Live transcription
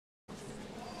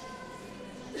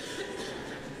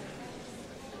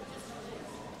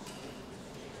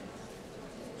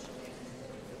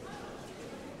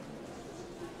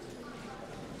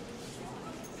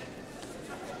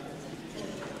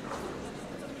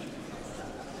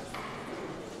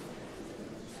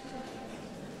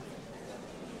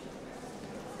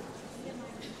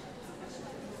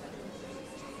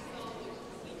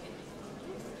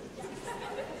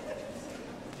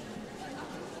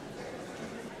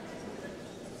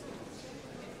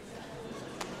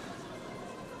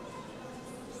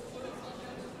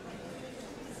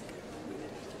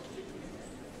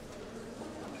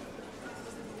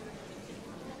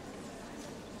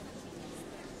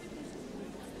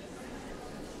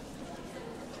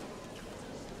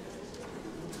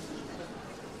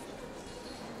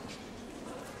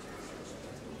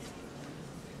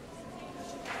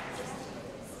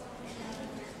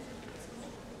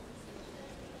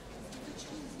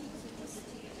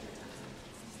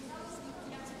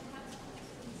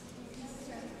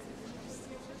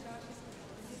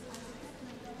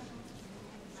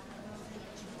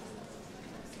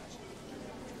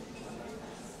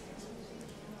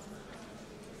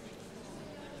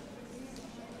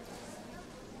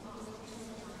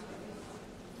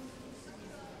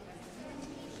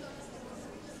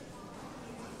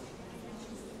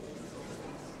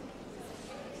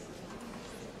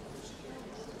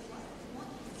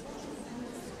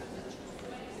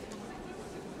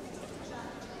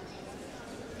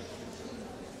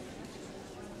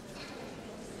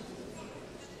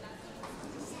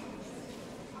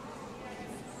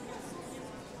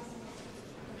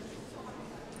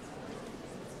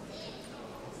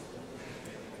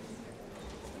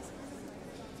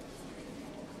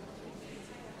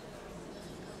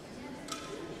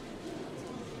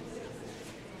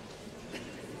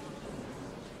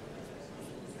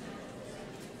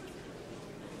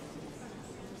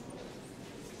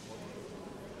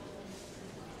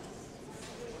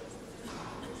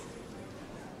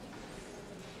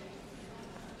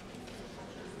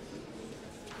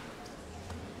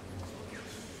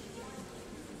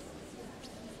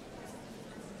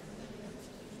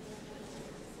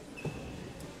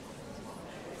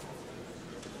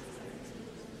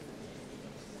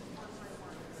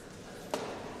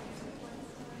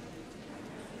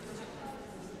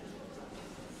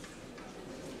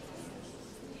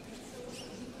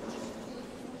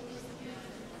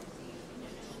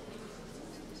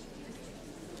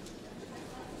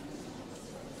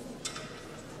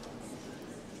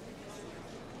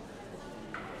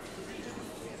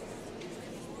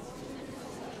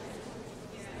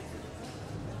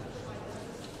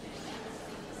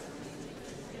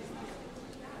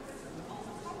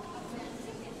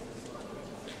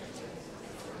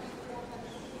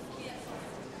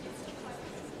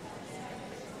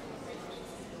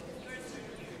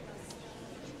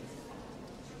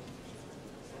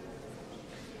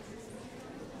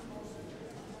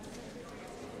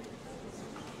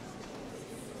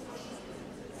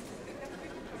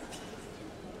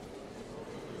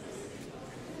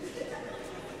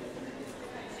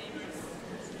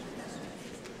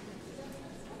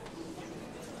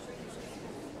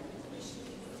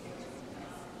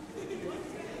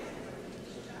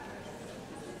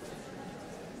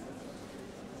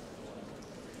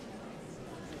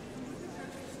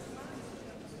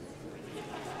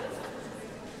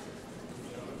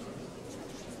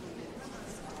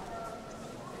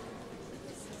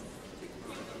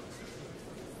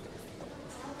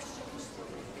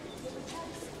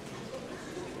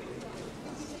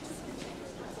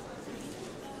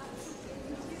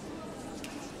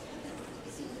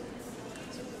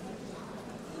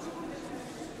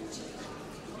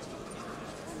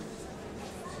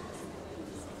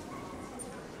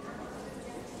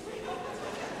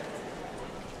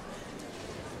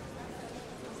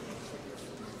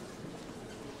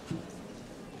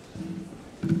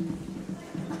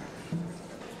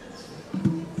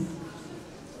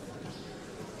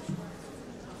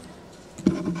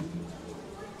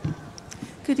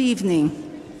Good evening.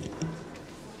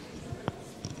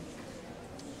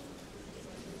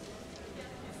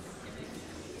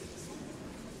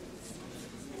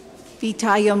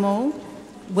 Vitayamo,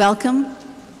 welcome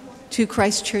to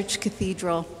Christ Church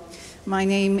Cathedral. My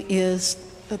name is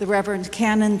the Reverend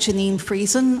Canon Janine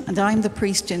Friesen, and I'm the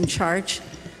priest in charge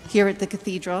here at the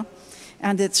Cathedral.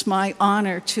 And it's my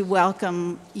honor to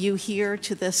welcome you here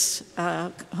to this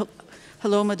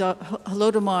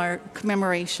Holodomor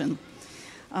commemoration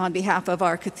on behalf of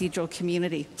our cathedral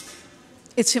community.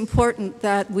 It's important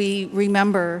that we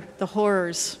remember the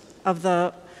horrors of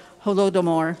the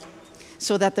Holodomor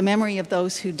so that the memory of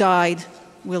those who died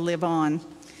will live on.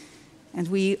 And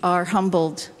we are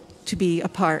humbled to be a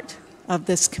part of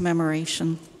this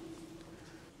commemoration.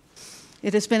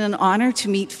 It has been an honor to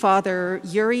meet Father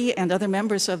Yuri and other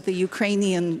members of the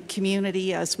Ukrainian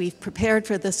community as we've prepared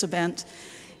for this event.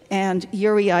 And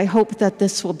Yuri, I hope that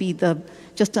this will be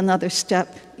just another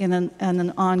step in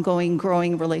an ongoing,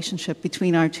 growing relationship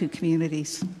between our two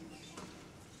communities.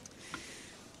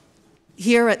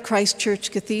 Here at Christ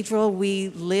Church Cathedral, we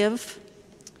live,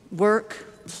 work,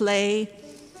 play,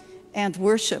 and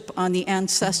worship on the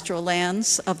ancestral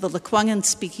lands of the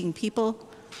Lekwungen-speaking people,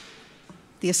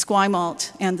 the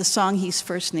Esquimalt, and the Songhees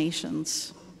First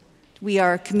Nations. We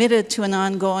are committed to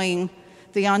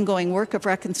the ongoing work of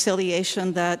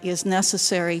reconciliation that is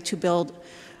necessary to build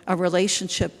a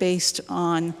relationship based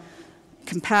on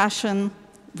compassion,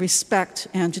 respect,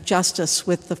 and justice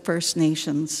with the First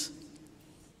Nations.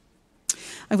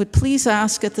 I would please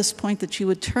ask at this point that you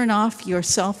would turn off your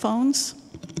cell phones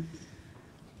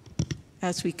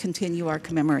as we continue our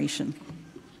commemoration.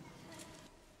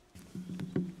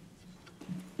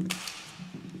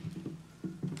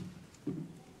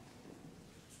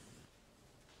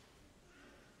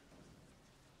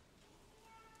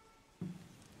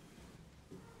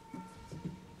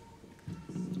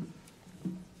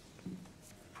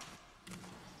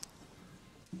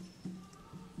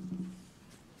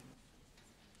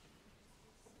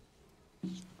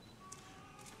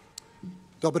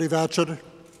 Добрий вечір.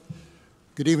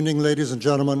 Good evening, ladies and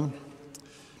gentlemen.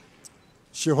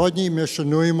 Сьогодні ми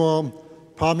шануємо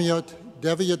пам'ять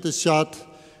 90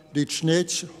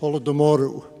 річниць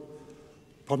Голодомору.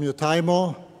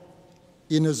 Пам'ятаємо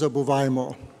і не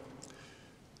забуваємо.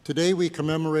 Today we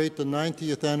commemorate the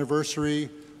 90th anniversary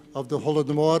of the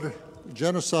Holodomor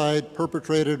genocide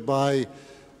perpetrated by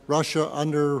Russia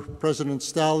under President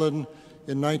Stalin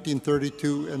in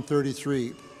 1932 and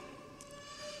 33.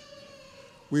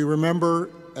 We remember,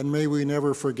 and may we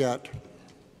never forget.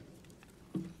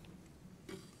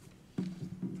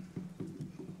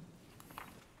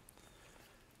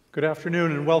 Good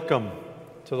afternoon and welcome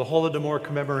to the Holodomor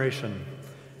commemoration,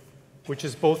 which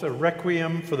is both a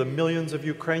requiem for the millions of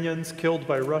Ukrainians killed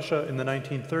by Russia in the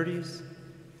 1930s,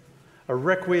 a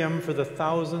requiem for the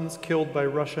thousands killed by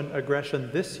Russian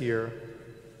aggression this year,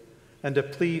 and a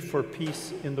plea for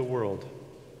peace in the world.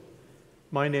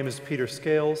 My name is Peter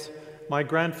Scales. My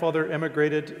grandfather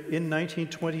emigrated in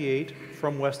 1928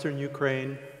 from Western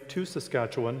Ukraine to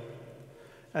Saskatchewan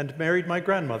and married my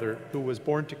grandmother, who was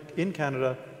born in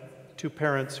Canada to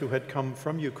parents who had come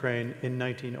from Ukraine in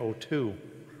 1902.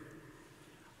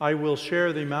 I will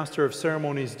share the Master of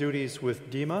Ceremonies duties with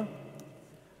Dima.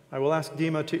 I will ask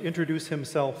Dima to introduce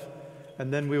himself,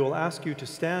 and then we will ask you to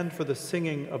stand for the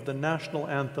singing of the national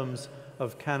anthems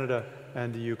of Canada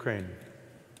and the Ukraine.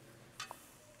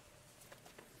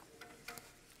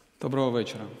 Доброго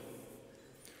вечора.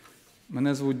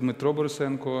 Мене звуть Дмитро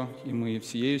Борисенко, і ми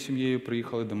всією сім'єю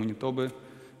приїхали до Манітоби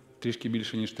трішки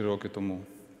більше, ніж 3 роки тому.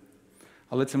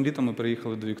 Але цим літом ми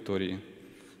приїхали до Вікторії.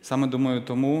 Саме, думаю,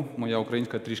 тому моя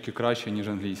українська трішки краща, ніж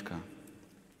англійська.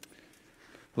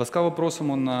 Ласкаво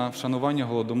просимо на вшанування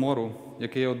Голодомору,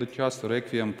 яке є одночасно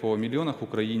реквієм по мільйонах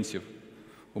українців,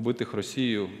 убитих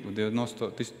Росією в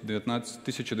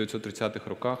 1930-х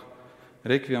роках,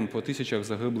 реквієм по тисячах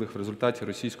загиблих в результаті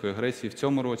російської агресії в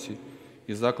цьому році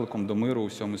і закликом до миру у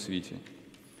всьому світі.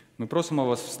 Ми просимо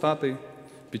вас встати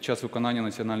під час виконання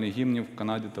національних гімнів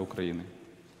Канади та України.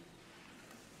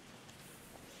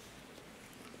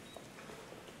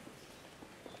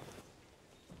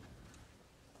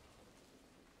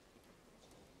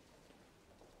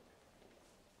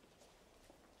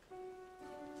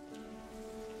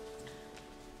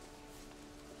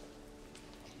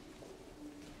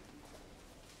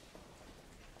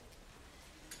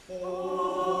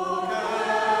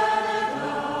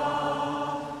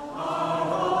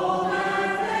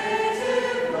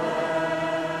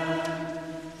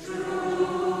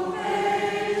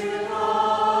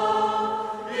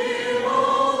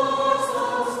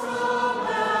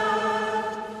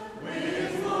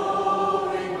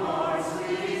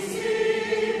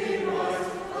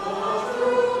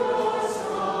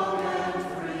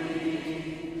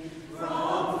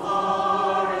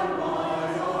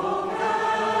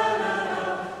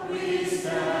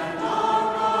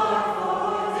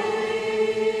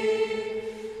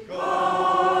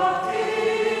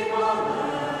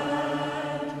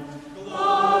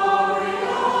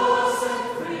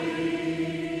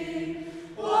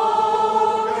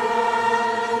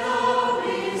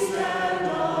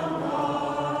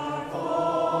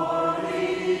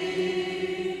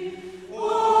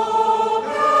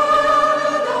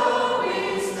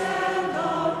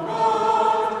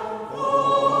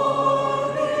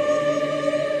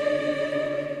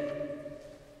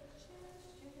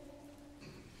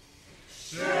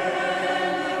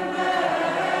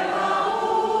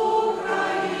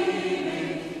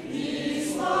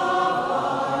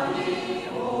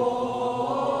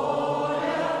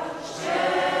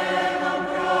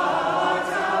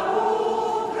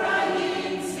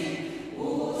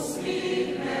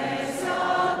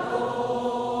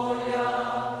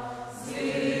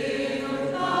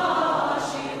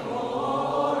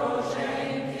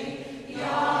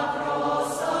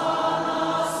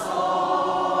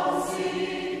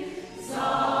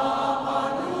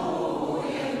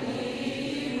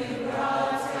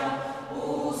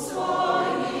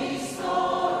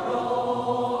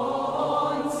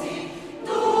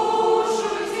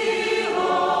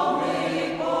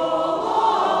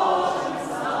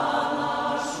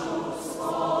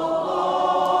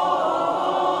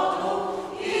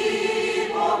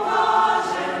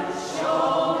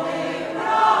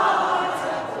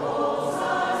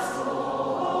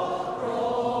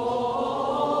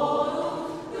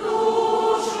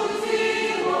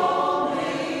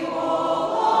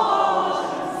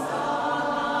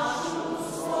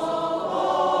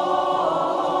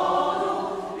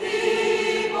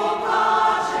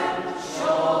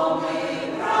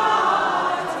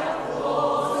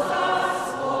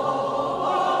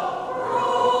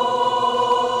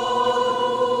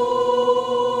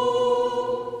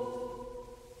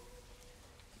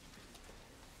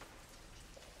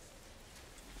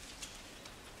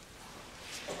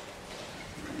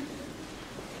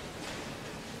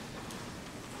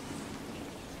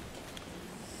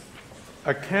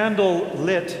 A candle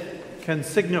lit can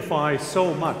signify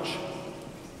so much: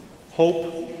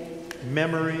 hope,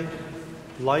 memory,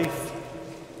 life,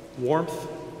 warmth.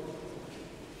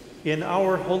 In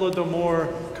our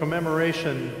Holodomor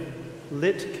commemoration,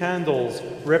 lit candles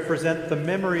represent the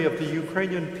memory of the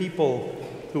Ukrainian people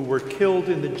who were killed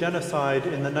in the genocide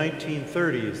in the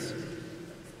 1930s,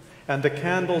 and the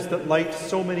candles that light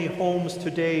so many homes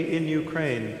today in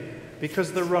Ukraine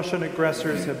because the Russian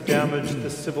aggressors have damaged the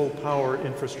civil power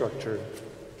infrastructure.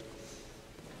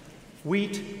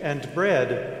 Wheat and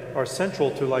bread are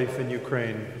central to life in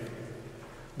Ukraine.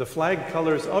 The flag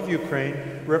colors of Ukraine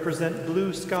represent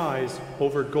blue skies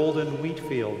over golden wheat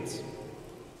fields.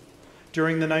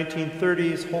 During the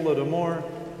 1930s Holodomor,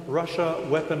 Russia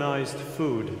weaponized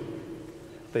food.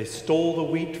 They stole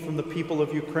the wheat from the people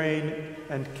of Ukraine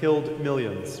and killed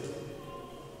millions.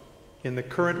 In the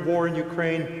current war in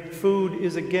Ukraine, food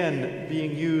is again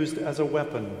being used as a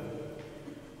weapon.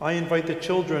 I invite the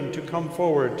children to come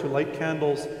forward to light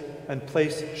candles and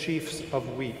place sheaves of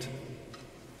wheat.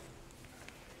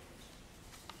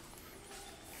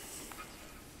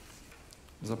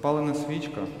 Запалена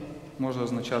свічка може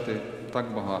означати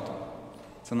так багато.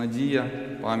 Це надія,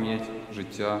 пам'ять,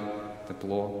 життя,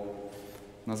 тепло.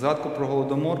 На згадку про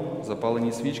Голодомор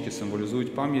запалені свічки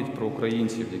символізують пам'ять про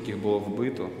українців, яких було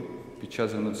вбито під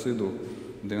час геноциду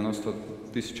в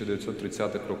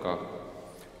 1930-х роках.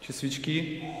 Ці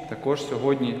свічки також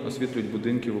сьогодні освітлюють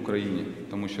будинки в Україні,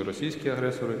 тому що російські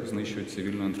агресори знищують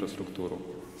цивільну інфраструктуру.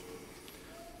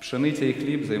 Пшениця і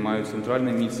хліб займають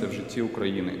центральне місце в житті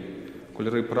України.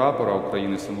 Кольори прапора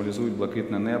України символізують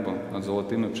блакитне небо над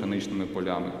золотими пшеничними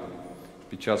полями.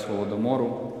 Під час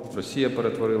Голодомору Росія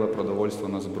перетворила продовольство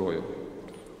на зброю.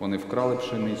 Вони вкрали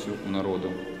пшеницю у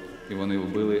народу, і вони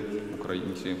вбили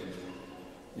українців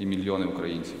і мільйони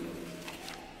українців.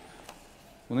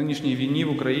 У нинішній війні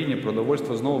в Україні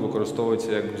продовольство знову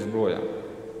використовується як зброя.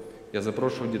 Я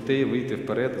запрошую дітей вийти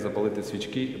вперед, запалити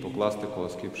свічки і покласти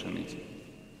колоски пшениці.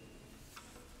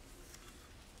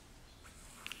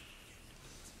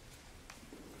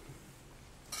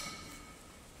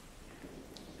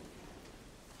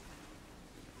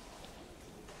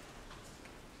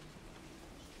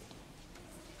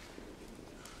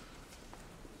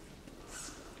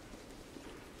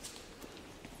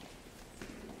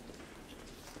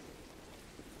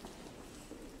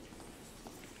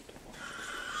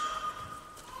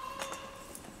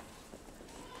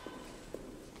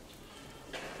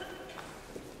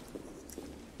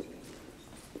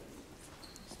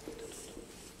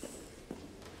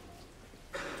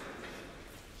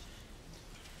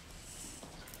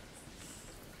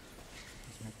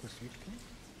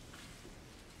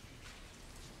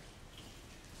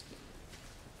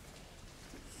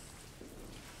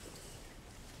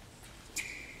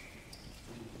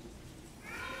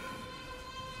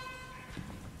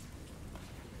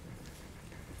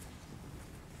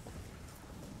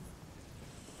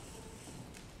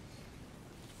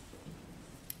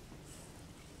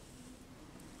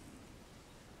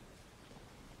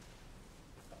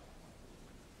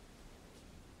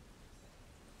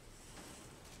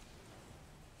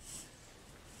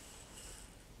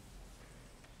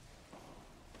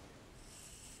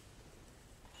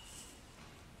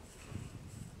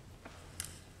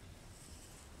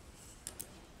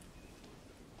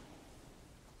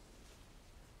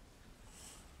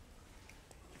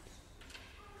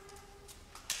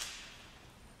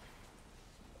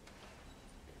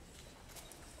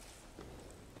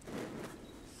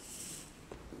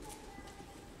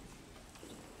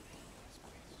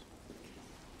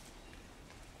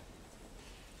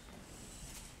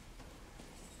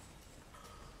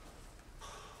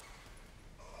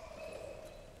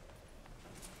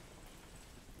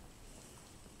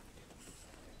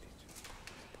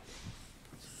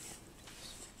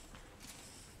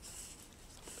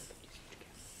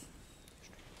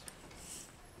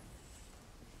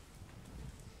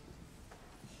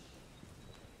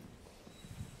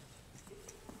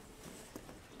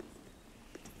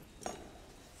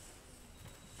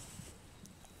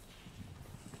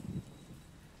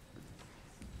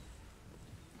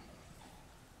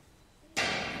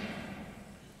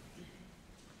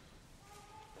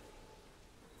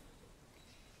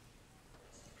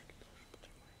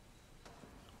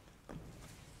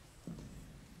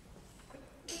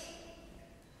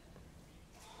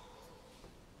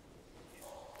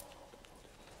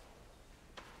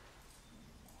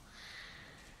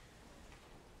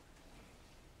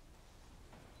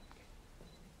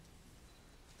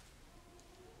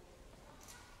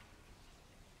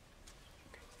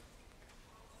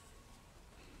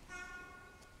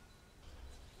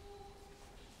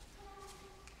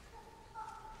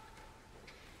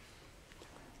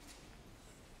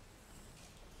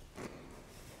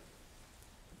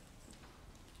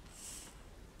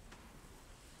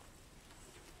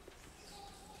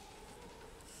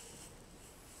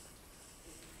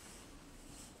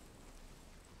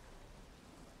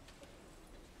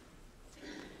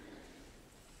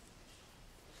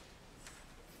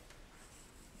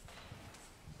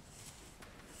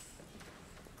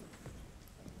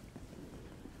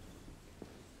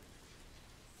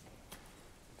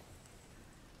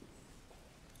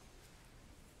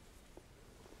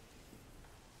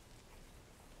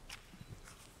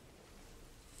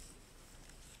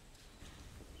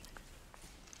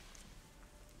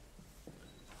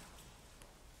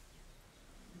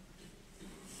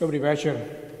 Добрий вечір.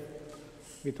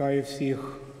 Вітаю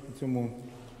всіх в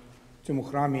цьому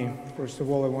храмі. First of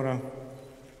all,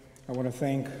 I want to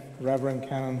thank Reverend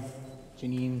Canon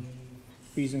Janine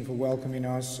Friesen for welcoming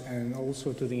us, and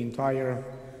also to the entire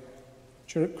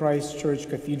Christ Church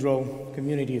Cathedral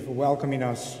community for welcoming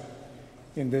us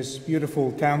in this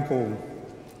beautiful temple.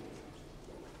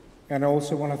 And I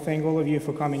also want to thank all of you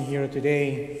for coming here today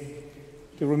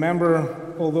to remember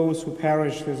all those who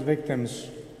perished as victims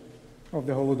of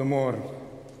the Holodomor.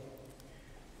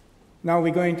 Now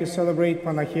we're going to celebrate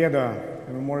Panacheda,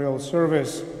 a memorial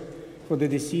service for the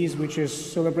deceased, which is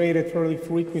celebrated fairly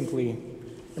frequently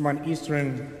among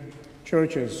Eastern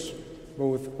churches,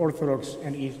 both Orthodox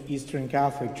and Eastern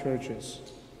Catholic churches.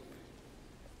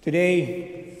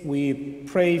 Today, we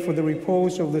pray for the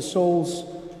repose of the souls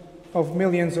of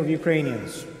millions of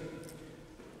Ukrainians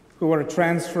who are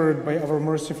transferred by our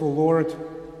merciful Lord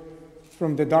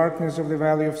from the darkness of the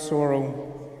valley of sorrow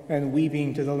and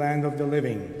weeping to the land of the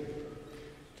living,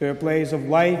 to a place of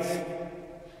light,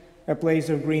 a place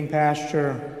of green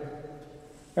pasture,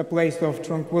 a place of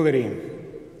tranquility,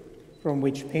 from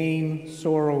which pain,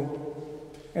 sorrow,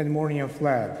 and mourning have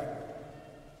fled.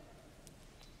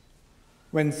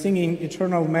 When singing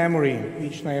Eternal Memory,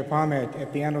 Вечная память,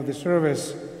 at the end of the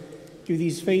service, to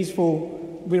these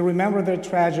faithful, we remember their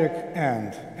tragic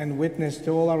end and witness to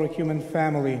all our human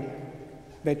family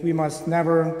that we must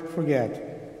never forget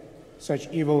such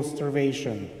evil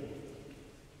starvation.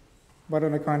 But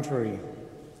on the contrary,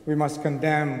 we must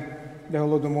condemn the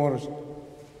Holodomor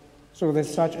so that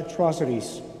such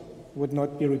atrocities would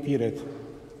not be repeated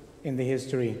in the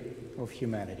history of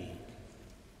humanity.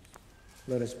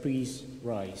 Let us please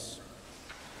rise.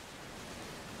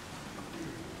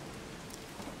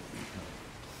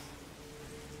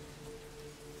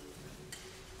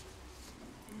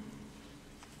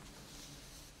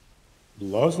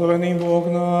 Благословений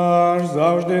Бог наш,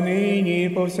 завжди нині,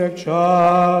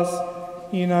 повсякчас,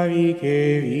 і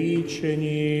навіки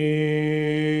вічні.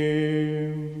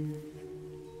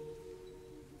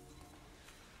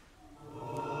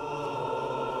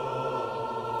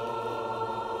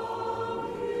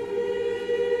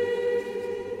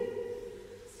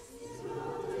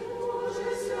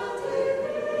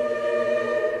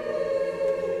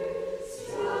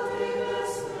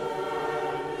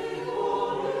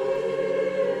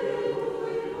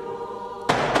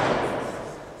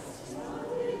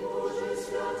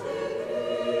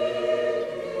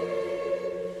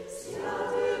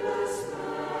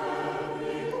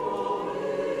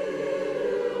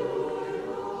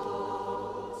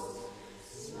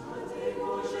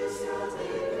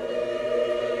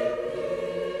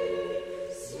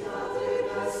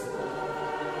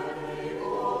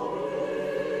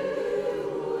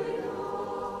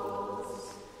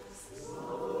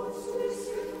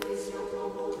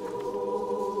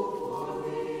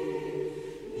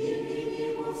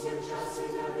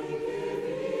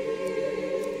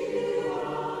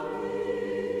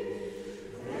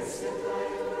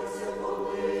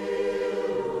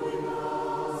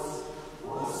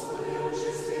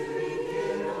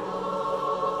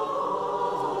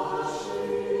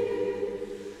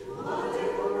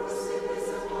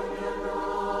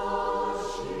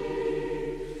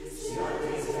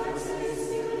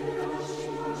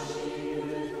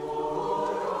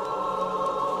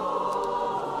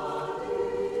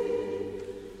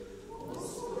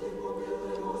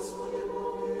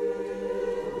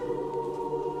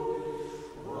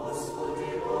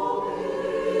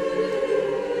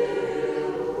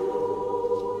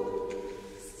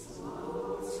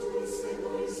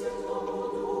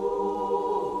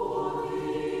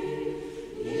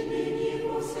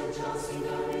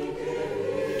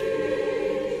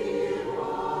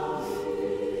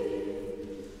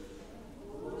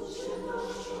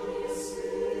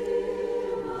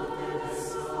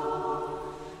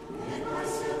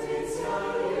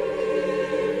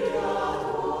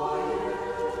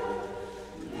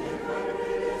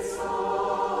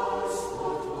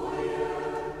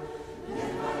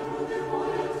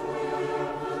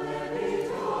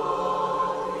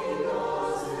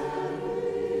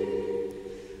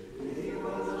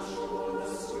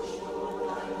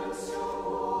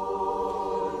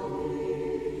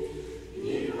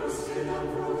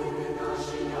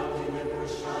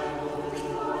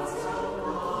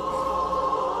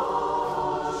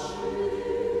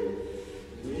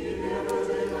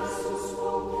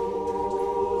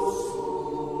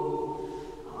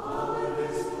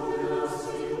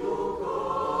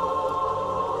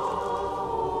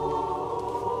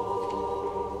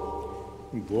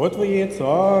 Бо Твоє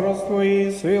царство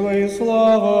і сила, і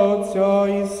слава Отця,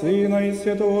 і Сина, і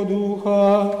Святого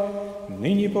Духа,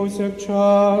 нині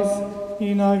повсякчас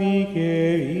і на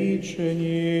віки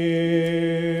вічні.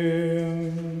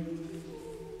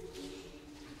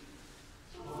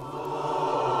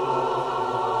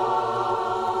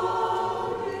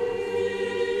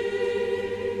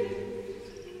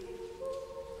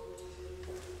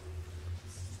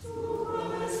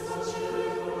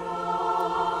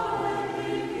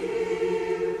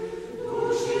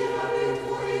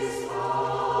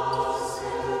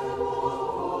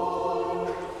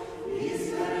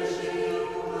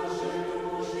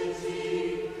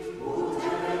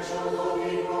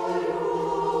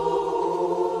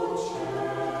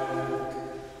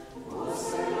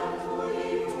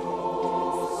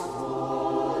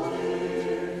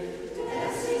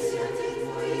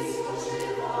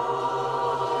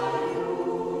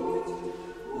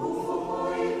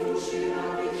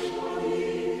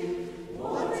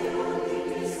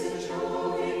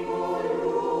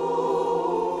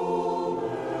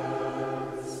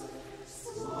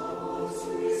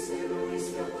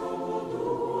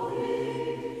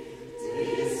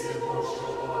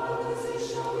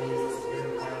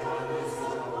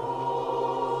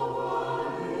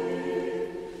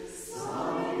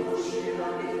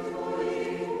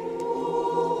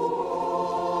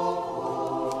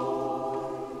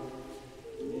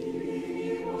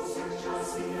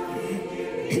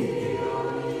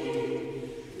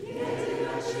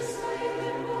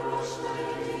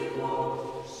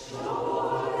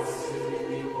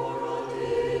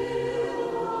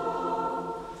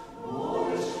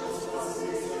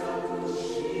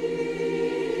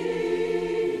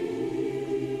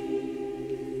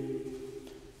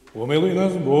 Помилуй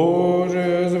нас,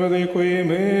 Боже, з великої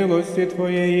милості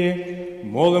Твоєї,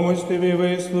 молимось Тобі,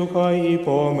 вислухай і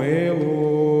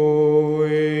помилуй.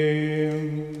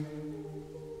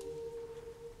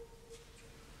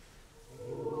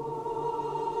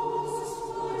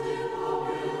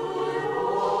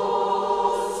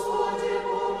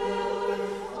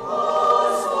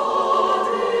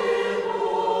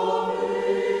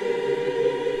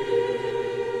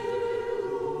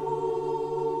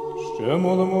 Ще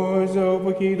молимося за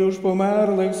упокій душ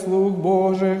померлих слуг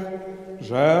Божих,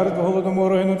 жертв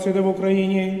Голодомору і геноциду в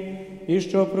Україні, і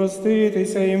щоб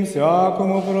проститися їм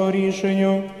всякому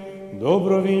прогрішенню,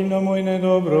 добровільному і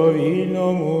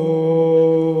недобровільному.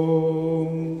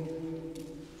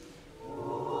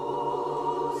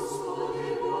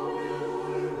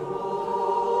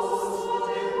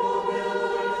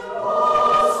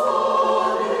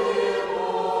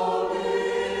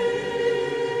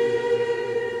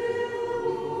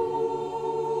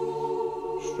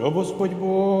 Щоб Господь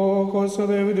Бог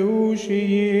оселив душі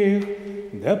їх,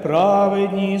 де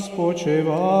праведні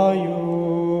спочивають.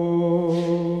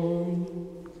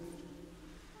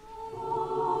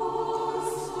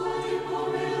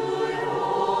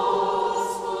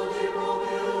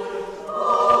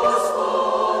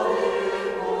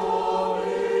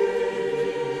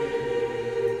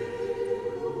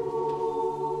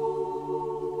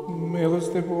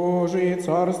 Милости Божої,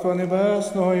 Царства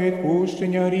Небесного і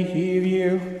відпущення гріхів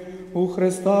їх у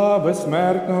Христа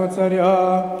безсмертного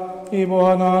Царя і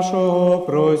Бога нашого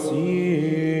просім.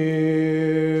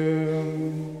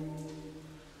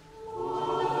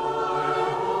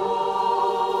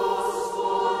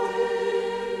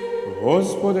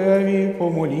 Господеві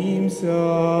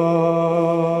помолімся.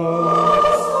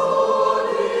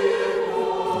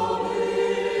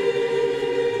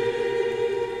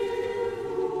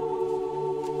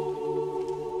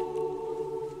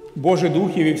 Боже,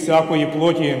 духів і всякої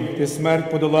плоті, Ти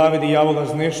смерть подолав і диявола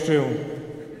знищив,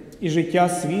 і життя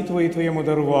світло Твоєму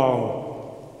дарував.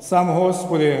 Сам,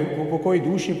 Господи, упокой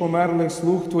душі померлих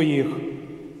слуг Твоїх,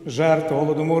 жертв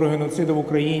Голодомору, геноциду в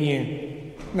Україні,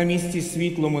 на місці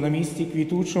світлому, на місці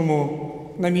квітучому,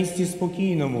 на місці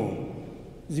спокійному,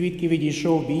 звідки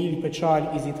відійшов біль, печаль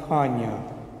і зітхання.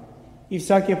 І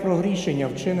всяке прогрішення,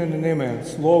 вчинене ними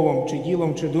словом, чи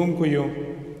ділом, чи думкою,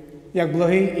 як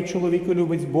благий і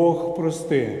чоловіколюбець Бог,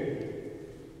 прости.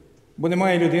 Бо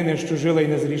немає людини, що жила і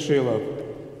не зрішила.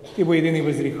 Ти бо єдиний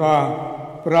без гріха,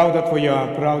 правда Твоя,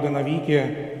 правда навіки,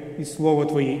 і слово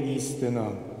Твоє істина.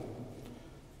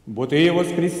 Бо Ти є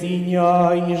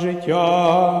воскресіння і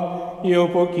життя, і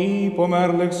упокій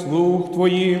померлих слуг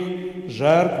Твоїх,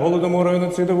 жертв Голодомору і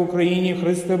геноциду в Україні,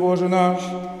 Христе Боже наш,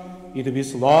 і Тобі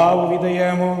славу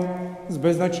віддаємо з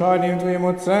безначальним Твоїм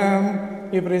Отцем,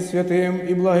 і пресвятим,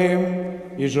 і благим,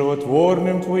 і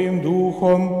животворним Твоїм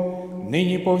Духом,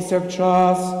 нині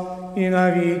повсякчас, і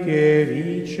на віки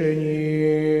вічні.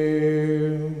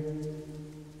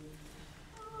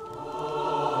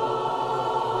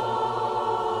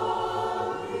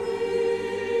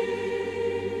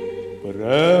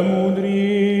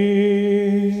 Премудрість.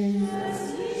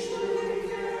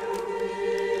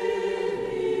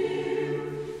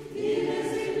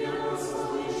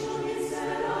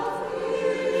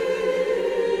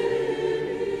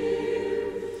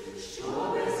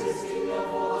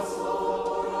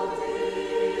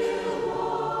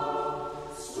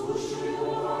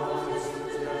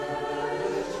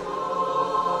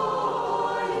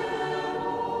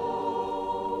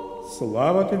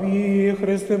 Слава Тобі,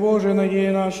 Христе Боже,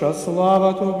 надія наша,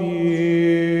 слава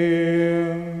Тобі.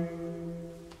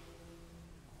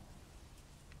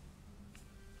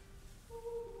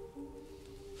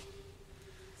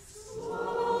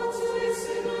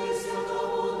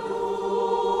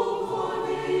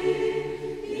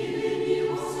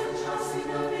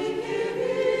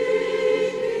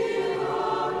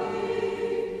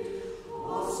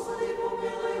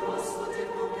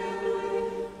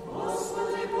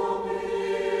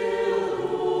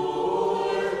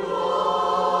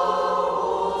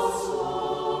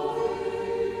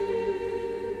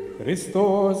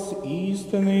 Христос,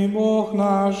 істинний Бог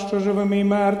наш, що живими і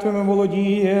мертвими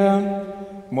володіє,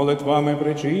 молитвами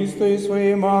пречистої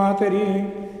своєї Матері,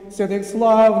 святих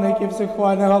славних і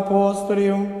всехвальних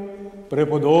апостолів,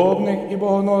 преподобних і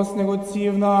богоносних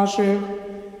отців наших,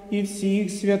 і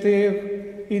всіх святих,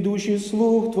 і душі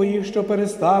слуг Твоїх, що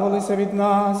переставилися від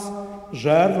нас,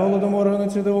 жертв Голодомору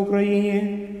геноциду в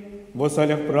Україні, в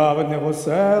оселях праведних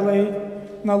оселить,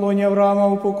 на лоні Авраама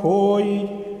упокоїть,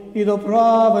 і до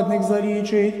праведних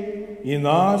зарічить, і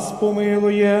нас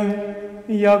помилує,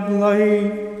 як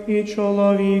благий і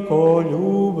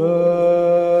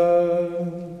чоловіколюбець.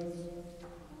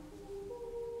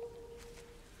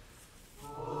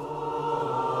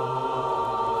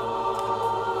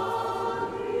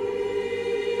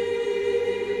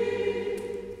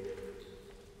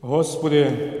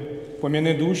 Господи,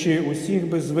 пом'яни душі усіх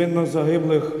безвинно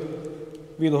загиблих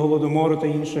від Голодомору та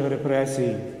інших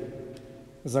репресій,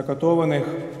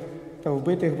 закатованих та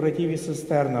вбитих братів і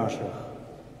сестер наших.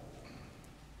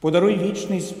 Подаруй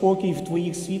вічний спокій в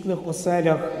Твоїх світлих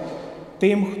оселях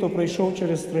тим, хто пройшов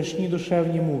через страшні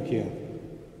душевні муки,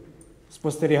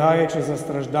 спостерігаючи за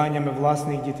стражданнями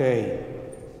власних дітей.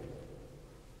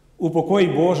 Упокой,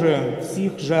 Боже,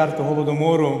 всіх жертв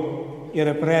Голодомору і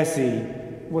репресій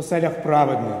в оселях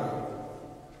праведних.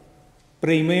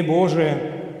 Прийми, Боже,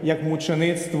 як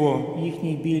мучеництво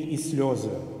їхній біль і сльози.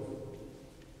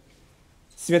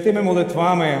 Святими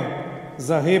молитвами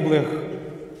загиблих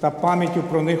та пам'яттю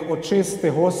про них очисти,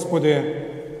 Господи,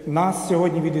 нас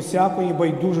сьогодні від усякої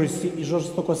байдужості і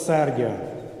жорстокосердя,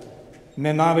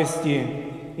 ненависті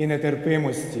і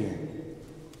нетерпимості.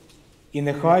 І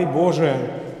нехай, Боже,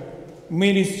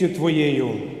 милістю Твоєю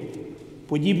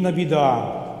подібна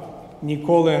біда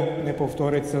ніколи не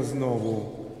повториться знову.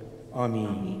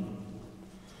 Амінь.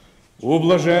 У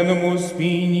блаженному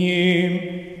спінні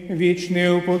вічний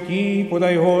упокій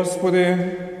подай, Господи,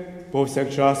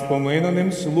 повсякчас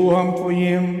поминаним слугам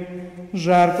Твоїм,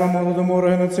 жертвам Голодомору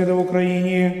геноциду в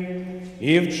Україні,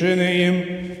 і вчини їм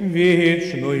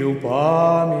вічною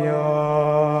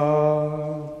пам'ять.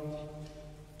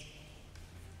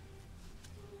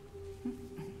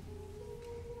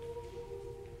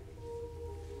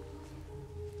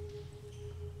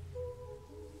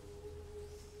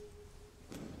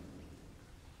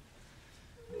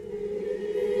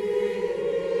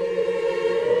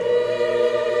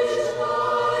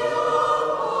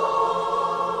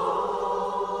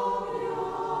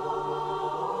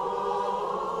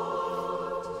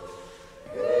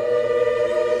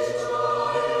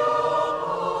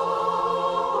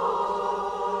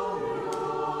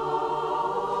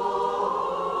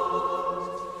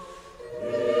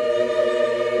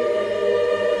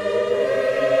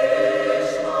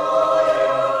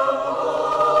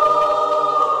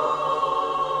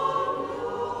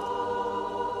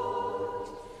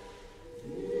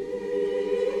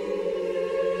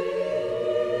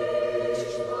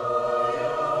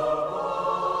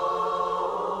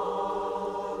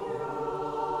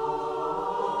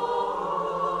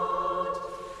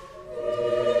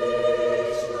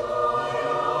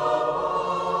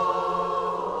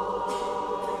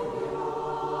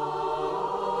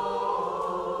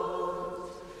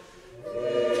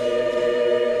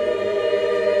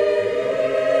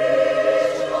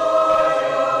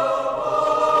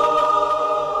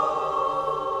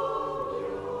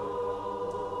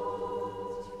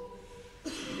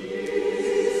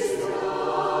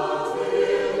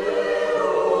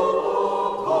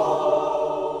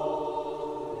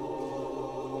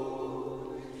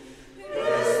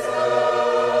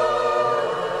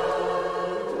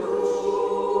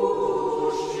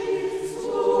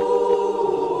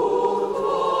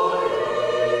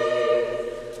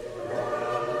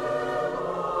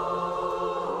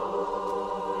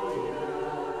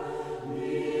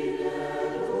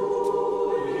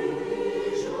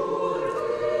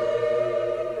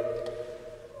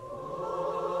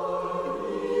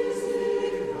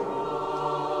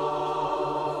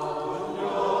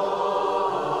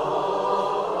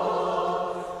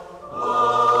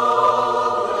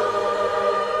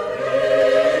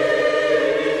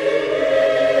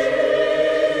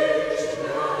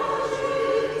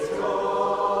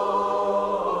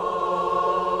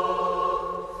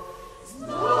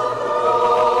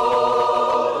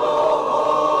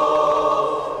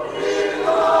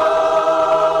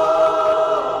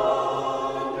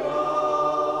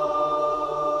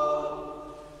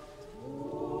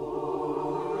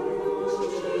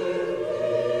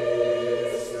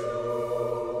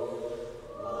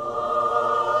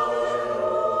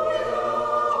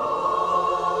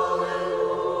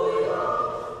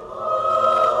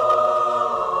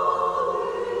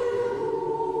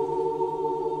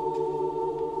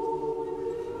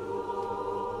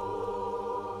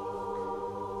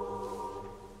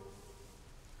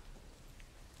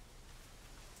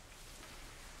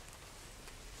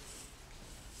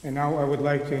 And now I would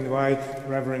like to invite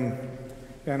Reverend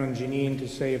Canon Janine to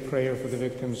say a prayer for the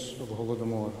victims of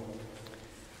Holodomor.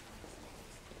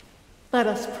 Let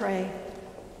us pray.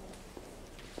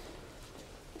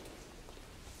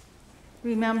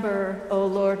 Remember, O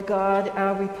Lord God,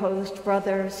 our reposed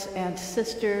brothers and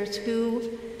sisters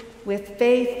who, with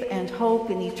faith and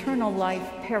hope in eternal life,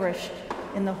 perished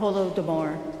in the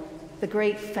Holodomor, the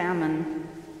great famine,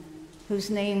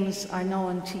 whose names are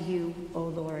known to you, O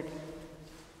Lord.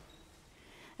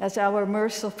 As our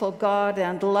merciful God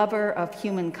and lover of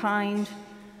humankind,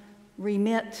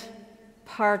 remit,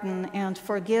 pardon, and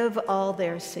forgive all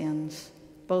their sins,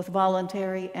 both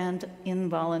voluntary and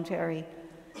involuntary,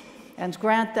 and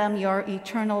grant them your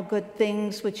eternal good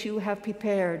things which you have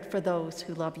prepared for those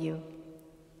who love you.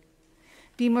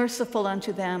 Be merciful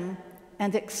unto them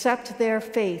and accept their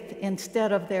faith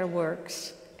instead of their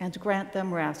works, and grant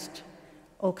them rest,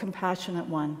 O compassionate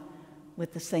one,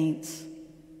 with the saints.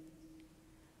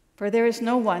 For there is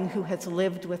no one who has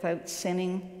lived without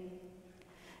sinning.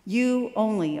 You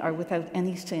only are without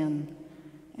any sin,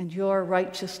 and your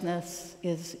righteousness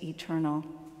is eternal.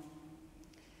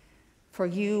 For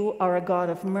you are a God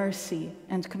of mercy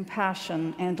and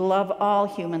compassion and love all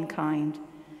humankind,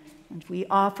 and we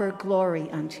offer glory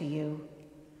unto you,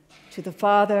 to the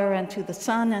Father, and to the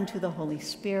Son, and to the Holy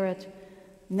Spirit,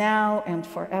 now and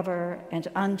forever, and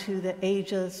unto the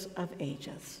ages of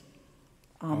ages.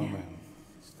 Amen. Amen.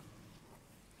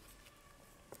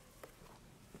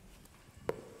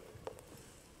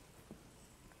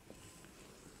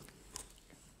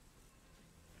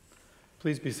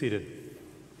 Please be seated.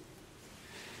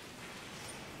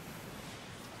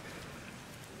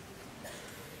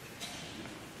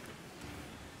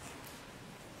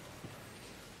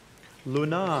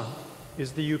 Luna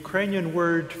is the Ukrainian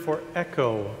word for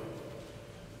echo.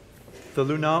 The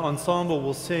Luna ensemble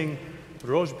will sing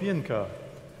Rozhbinka,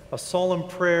 a solemn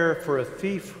prayer for a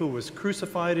thief who was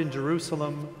crucified in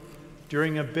Jerusalem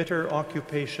during a bitter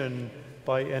occupation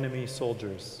by enemy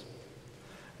soldiers.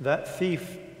 That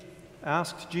thief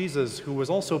asked Jesus, who was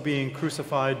also being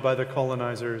crucified by the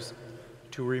colonizers,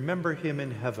 to remember him in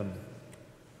heaven.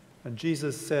 And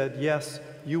Jesus said, "Yes,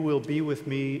 you will be with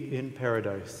me in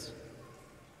paradise."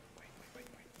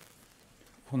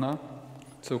 Луна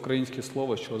 – це українське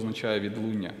слово, що означає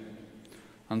 «відлуння».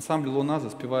 Ансамбль «Луна»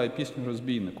 заспіває пісню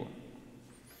розбійнику,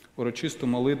 урочисту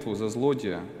молитву за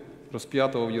злодія,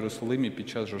 розп'ятого в Єрусалимі під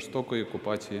час жорстокої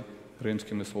окупації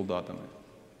римськими солдатами.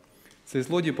 Цей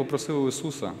злодій попросив у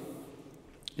Ісуса,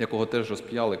 якого теж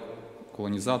розп'яли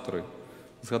колонізатори,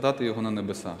 згадати його на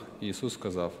небесах. І Ісус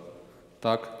сказав: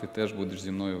 «Так, ти теж будеш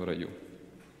зі мною в раю».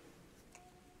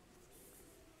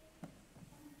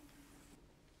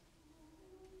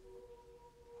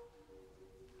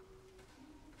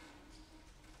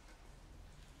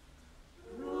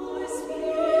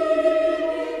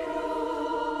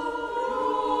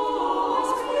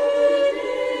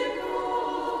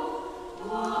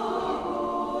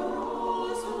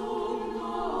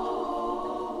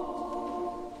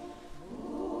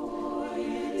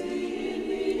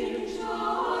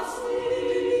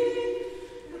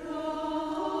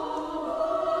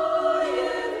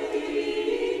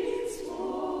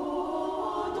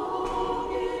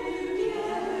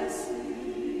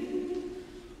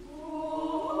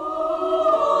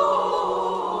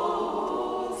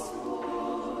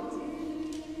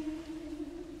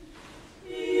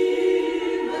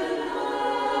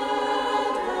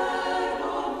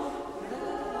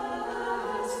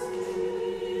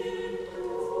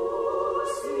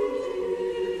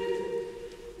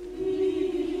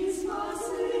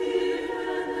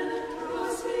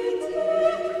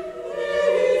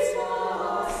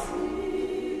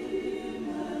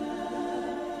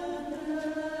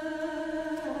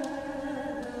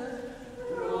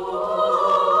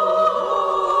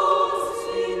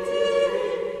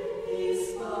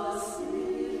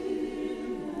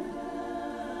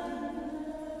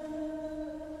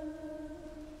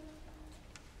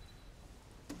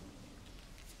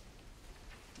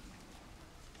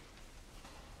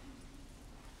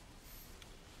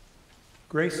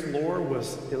 Grace Lohr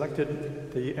was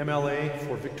elected the MLA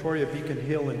for Victoria Beacon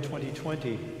Hill in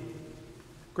 2020.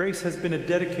 Grace has been a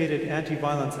dedicated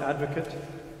anti-violence advocate,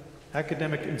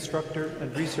 academic instructor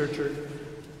and researcher,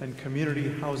 and community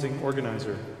housing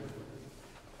organizer.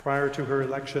 Prior to her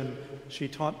election, she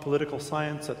taught political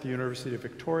science at the University of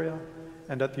Victoria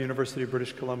and at the University of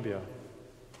British Columbia.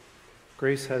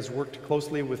 Grace has worked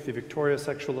closely with the Victoria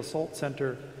Sexual Assault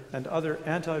Centre and other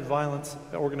anti-violence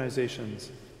organizations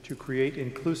to create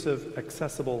inclusive,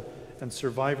 accessible, and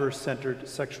survivor-centered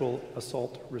sexual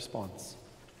assault response.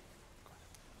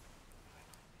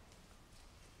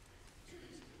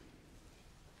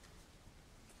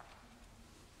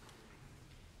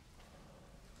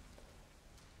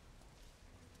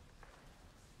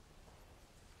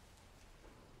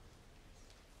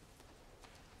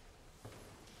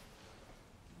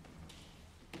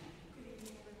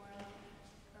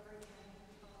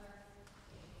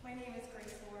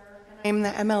 I'm the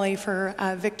MLA for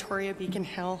Victoria Beacon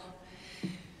Hill.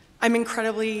 I'm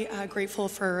incredibly grateful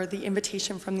for the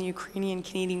invitation from the Ukrainian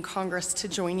Canadian Congress to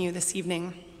join you this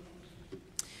evening.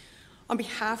 On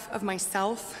behalf of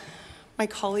myself, my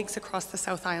colleagues across the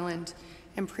South Island,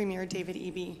 and Premier David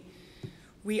Eby,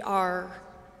 we are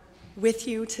with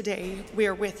you today. We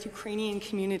are with Ukrainian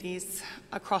communities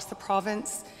across the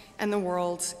province and the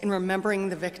world in remembering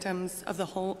the victims of the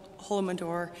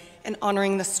Holodomor and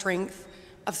honoring the strength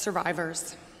of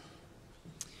survivors.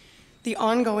 The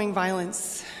ongoing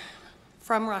violence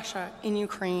from Russia in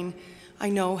Ukraine, I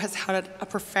know, has had a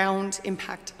profound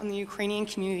impact on the Ukrainian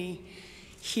community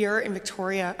here in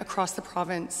Victoria, across the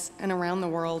province, and around the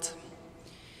world.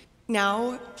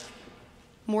 Now,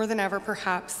 more than ever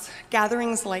perhaps,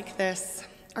 gatherings like this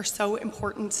are so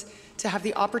important to have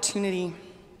the opportunity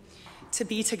to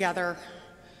be together,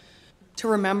 to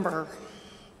remember,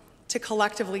 to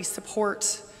collectively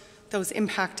support those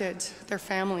impacted, their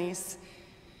families,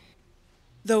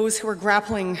 those who are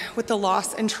grappling with the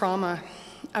loss and trauma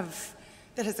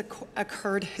that has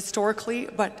occurred historically,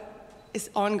 but is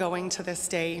ongoing to this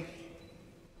day.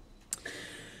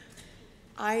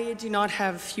 I do not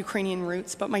have Ukrainian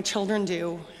roots, but my children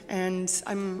do, and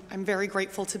I'm very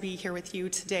grateful to be here with you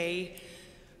today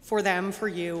for them, for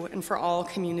you, and for all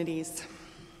communities.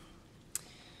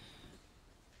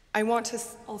 I want to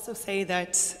also say that,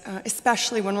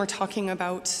 especially when we're talking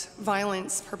about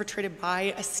violence perpetrated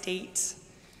by a state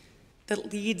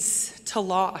that leads to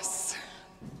loss,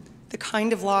 the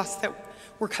kind of loss that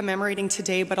we're commemorating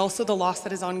today, but also the loss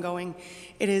that is ongoing,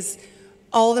 it is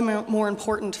all the more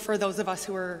important for those of us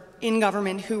who are in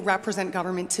government, who represent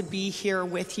government, to be here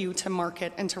with you to mark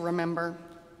it and to remember.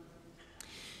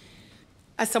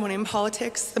 As someone in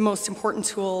politics, the most important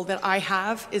tool that I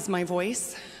have is my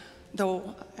voice,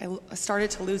 though I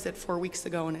started to lose it 4 weeks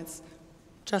ago and it's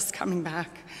just coming back.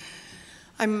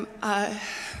 I'm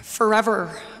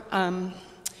forever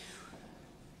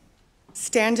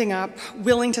standing up,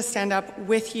 willing to stand up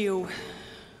with you,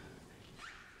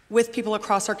 with people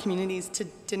across our communities, to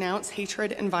denounce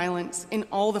hatred and violence in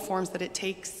all the forms that it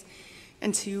takes,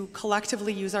 and to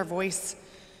collectively use our voice,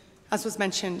 as was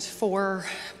mentioned, for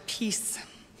peace,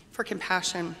 for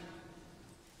compassion.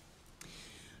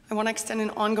 I want to extend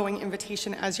an ongoing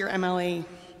invitation as your MLA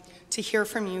to hear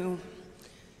from you,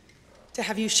 to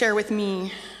have you share with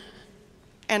me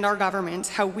and our government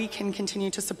how we can continue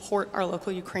to support our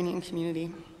local Ukrainian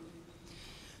community.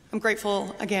 I'm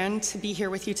grateful again to be here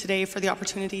with you today for the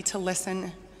opportunity to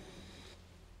listen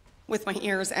with my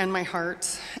ears and my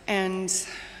heart. And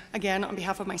again, on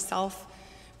behalf of myself,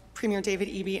 Premier David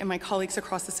Eby, and my colleagues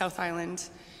across the South Island,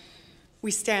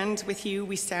 we stand with you,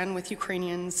 we stand with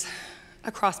Ukrainians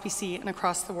across BC and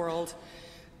across the world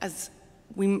as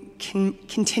we can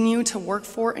continue to work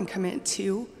for and commit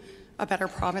to a better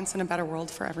province and a better world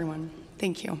for everyone.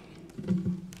 Thank you.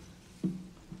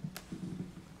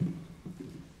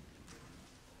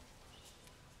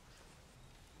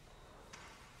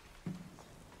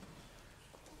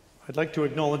 I'd like to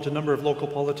acknowledge a number of local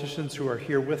politicians who are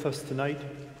here with us tonight,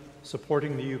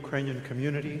 supporting the Ukrainian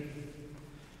community.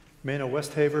 Mena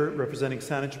Westhaver, representing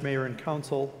Saanich Mayor and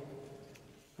Council,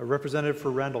 a representative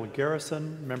for Randall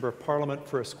Garrison, Member of Parliament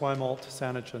for Esquimalt,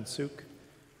 Saanich and Sooke.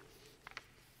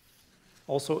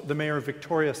 Also, the Mayor of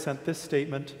Victoria sent this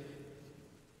statement: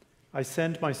 I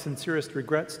send my sincerest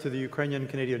regrets to the Ukrainian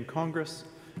Canadian Congress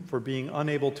for being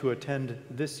unable to attend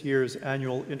this year's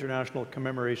annual international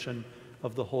commemoration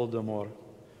of the Holodomor.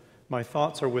 My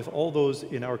thoughts are with all those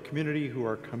in our community who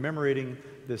are commemorating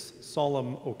this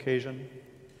solemn occasion,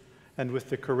 and with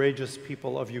the courageous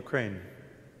people of Ukraine.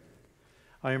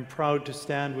 I am proud to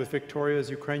stand with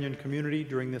Victoria's Ukrainian community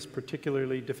during this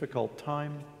particularly difficult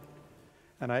time,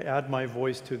 and I add my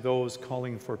voice to those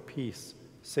calling for peace,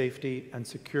 safety, and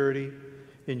security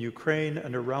in Ukraine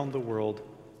and around the world.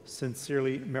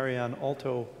 Sincerely, Marianne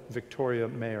Alto, Victoria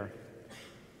Mayor.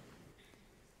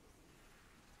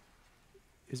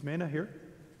 Is Mena here?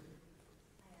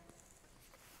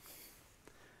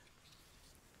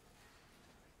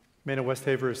 Mena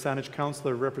Westhaver is Saanich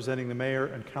Councillor representing the Mayor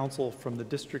and Council from the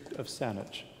District of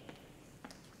Saanich.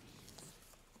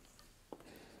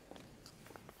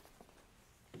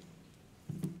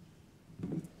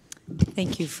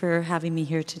 Thank you for having me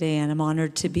here today, and I'm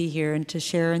honored to be here and to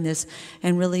share in this,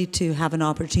 and really to have an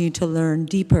opportunity to learn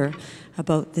deeper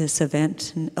about this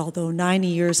event. And although 90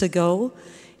 years ago,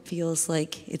 it feels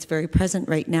like it's very present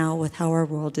right now with how our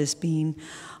world is being.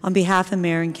 On behalf of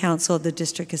Mayor and Council of the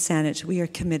District of Saanich, we are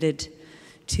committed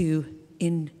to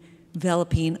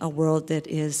enveloping a world that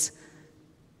is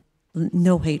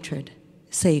no hatred,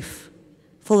 safe,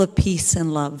 full of peace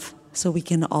and love, so we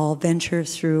can all venture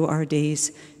through our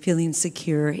days feeling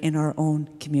secure in our own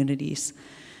communities.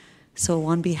 So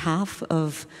on behalf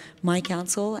of my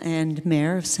council and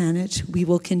Mayor of Saanich, we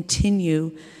will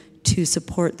continue to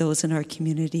support those in our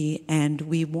community, and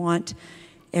we want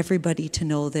everybody to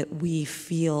know that we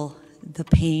feel the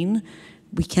pain.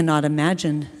 We cannot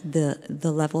imagine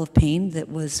the level of pain that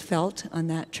was felt on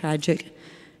that tragic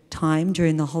time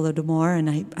during the Holodomor,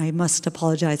 and I must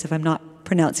apologize if I'm not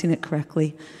pronouncing it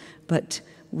correctly, but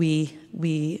we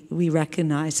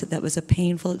recognize that that was a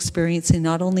painful experience, and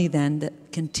not only then, that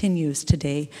continues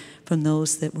today from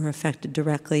those that were affected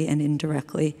directly and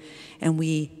indirectly. And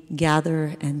we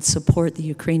gather and support the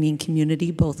Ukrainian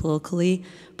community, both locally,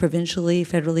 provincially,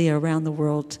 federally, around the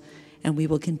world, and we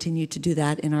will continue to do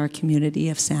that in our community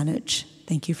of Saanich.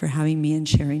 Thank you for having me and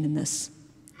sharing in this.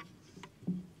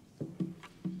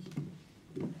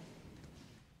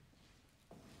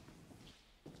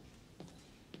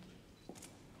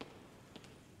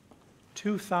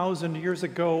 2,000 years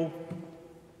ago,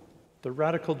 the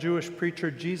radical Jewish preacher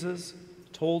Jesus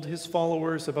told his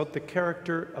followers about the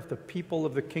character of the people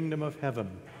of the kingdom of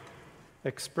heaven,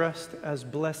 expressed as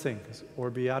blessings or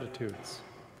beatitudes.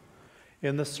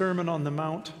 In the Sermon on the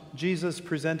Mount, Jesus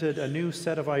presented a new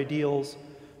set of ideals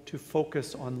to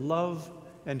focus on love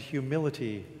and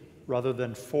humility rather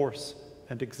than force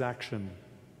and exaction.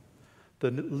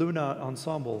 The Luna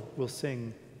Ensemble will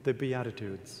sing the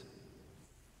Beatitudes.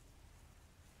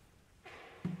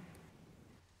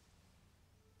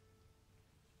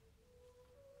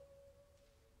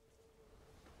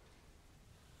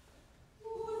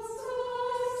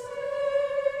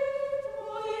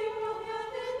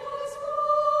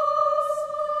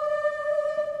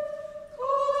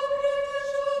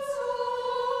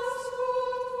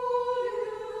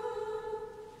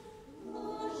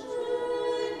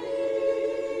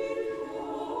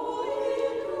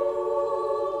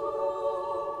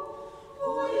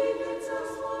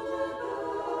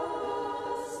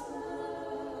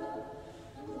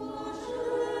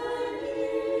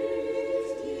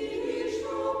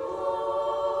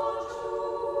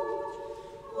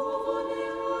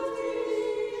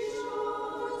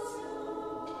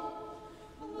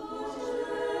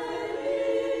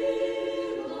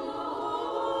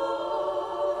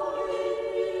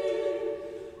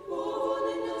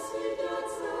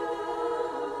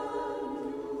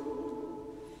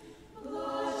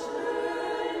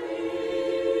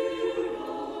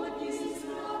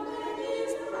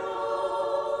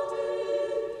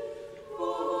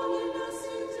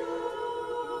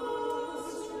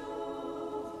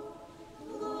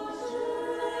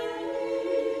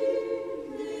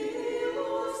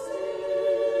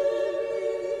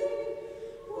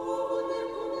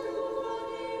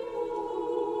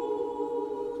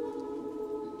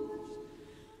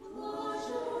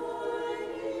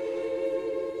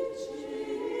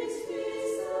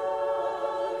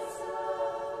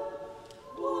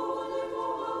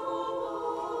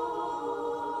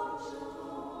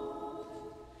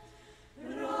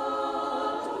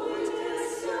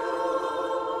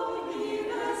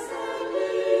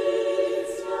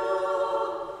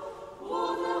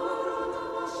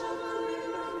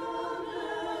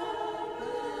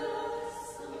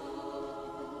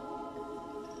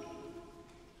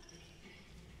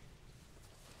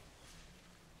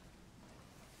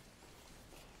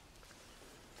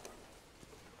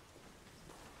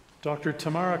 Dr.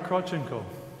 Tamara Krochenko,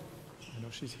 I know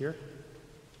she's here,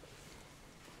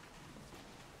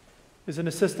 is an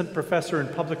assistant professor in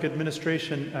public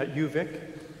administration at UVic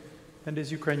and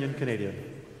is Ukrainian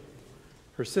Canadian.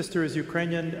 Her sister is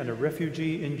Ukrainian and a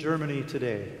refugee in Germany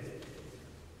today.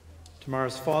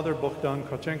 Tamara's father, Bogdan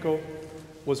Krochenko,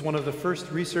 was one of the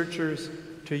first researchers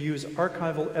to use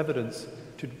archival evidence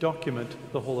to document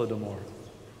the Holodomor.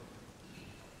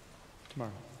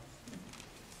 Tamara.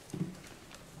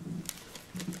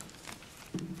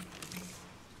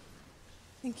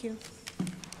 Thank you.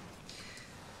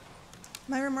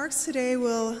 My remarks today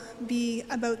will be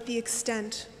about the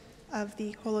extent of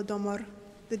the Holodomor,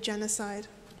 the genocide.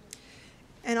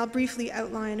 And I'll briefly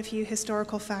outline a few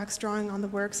historical facts drawing on the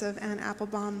works of Anne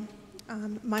Applebaum,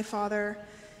 my father,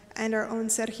 and our own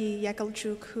Serhiy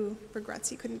Yakelchuk, who regrets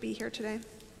he couldn't be here today.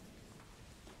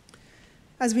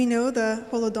 As we know, the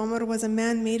Holodomor was a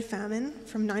man-made famine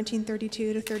from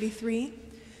 1932 to 33,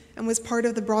 and was part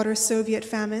of the broader Soviet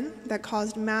famine that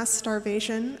caused mass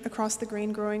starvation across the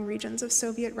grain-growing regions of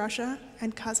Soviet Russia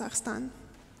and Kazakhstan.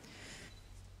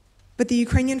 But the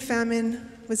Ukrainian famine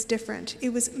was different. It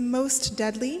was most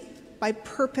deadly by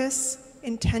purpose,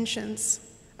 intentions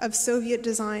of Soviet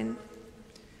design.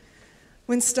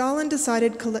 When Stalin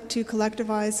decided to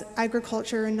collectivize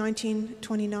agriculture in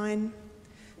 1929,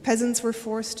 peasants were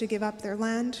forced to give up their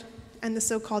land, and the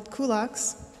so-called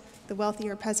kulaks, the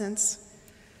wealthier peasants,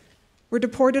 were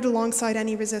deported alongside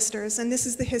any resistors. And this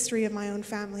is the history of my own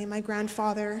family. My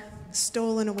grandfather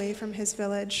stolen away from his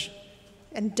village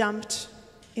and dumped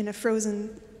in a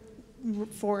frozen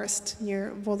forest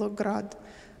near Volgograd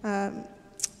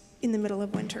in the middle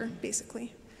of winter,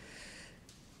 basically.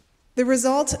 The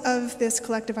result of this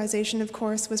collectivization, of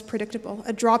course, was predictable: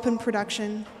 a drop in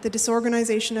production, the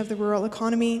disorganization of the rural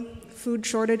economy, food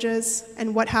shortages,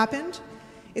 and what happened?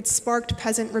 It sparked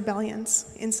peasant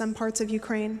rebellions in some parts of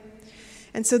Ukraine.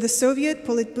 And so the Soviet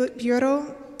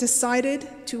Politburo decided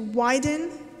to widen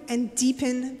and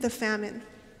deepen the famine.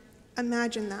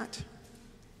 Imagine that.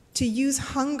 To use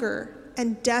hunger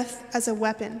and death as a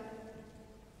weapon.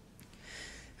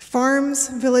 Farms,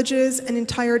 villages, and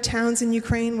entire towns in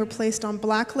Ukraine were placed on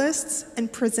blacklists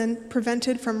and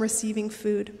prevented from receiving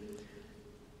food.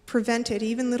 Prevented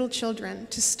even little children,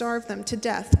 to starve them to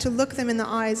death, to look them in the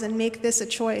eyes and make this a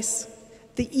choice.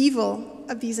 The evil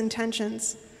of these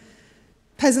intentions.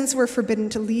 Peasants were forbidden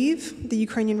to leave the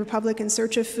Ukrainian Republic in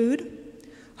search of food.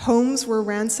 Homes were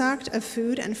ransacked of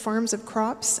food and farms of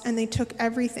crops, and they took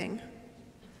everything.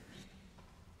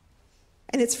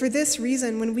 And it's for this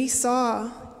reason, when we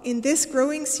saw in this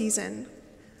growing season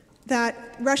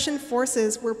that Russian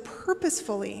forces were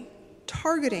purposefully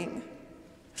targeting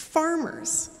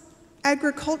farmers,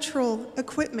 agricultural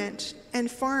equipment,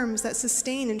 and farms that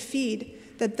sustain and feed,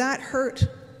 that hurt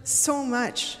so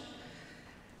much.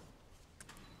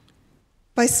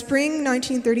 By spring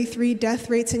 1933, death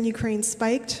rates in Ukraine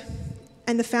spiked,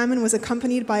 and the famine was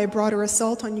accompanied by a broader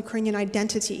assault on Ukrainian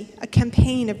identity. A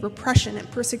campaign of repression and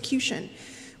persecution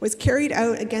was carried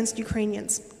out against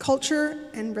Ukrainians. Culture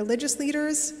and religious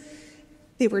leaders,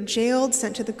 they were jailed,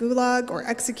 sent to the Gulag, or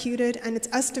executed, and it's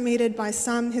estimated by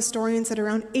some historians that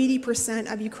around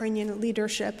 80% of Ukrainian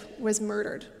leadership was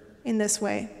murdered in this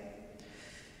way.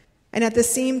 And at the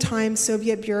same time,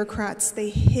 Soviet bureaucrats, they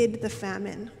hid the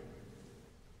famine.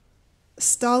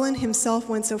 Stalin himself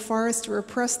went so far as to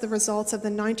repress the results of the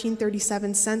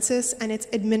 1937 census, and its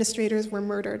administrators were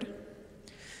murdered.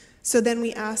 So then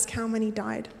we ask, how many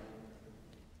died?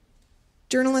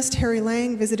 Journalist Harry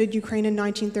Lang visited Ukraine in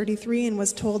 1933 and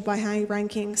was told by a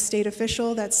high-ranking state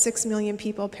official that 6 million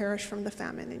people perished from the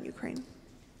famine in Ukraine.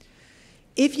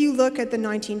 If you look at the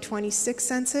 1926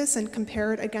 census and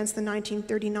compare it against the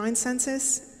 1939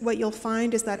 census, what you'll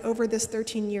find is that over this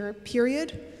 13-year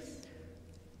period,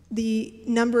 the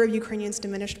number of Ukrainians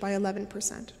diminished by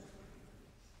 11%.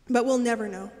 But we'll never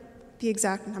know the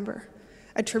exact number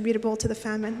attributable to the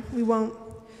famine. We won't.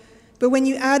 But when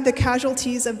you add the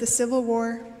casualties of the Civil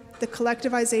War, the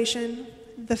collectivization,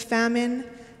 the famine,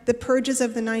 the purges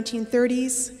of the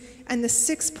 1930s, and the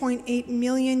 6.8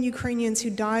 million Ukrainians who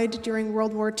died during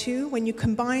World War II, when you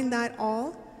combine that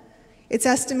all, it's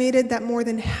estimated that more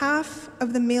than half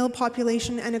of the male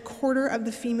population and a quarter of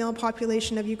the female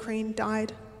population of Ukraine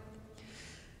died.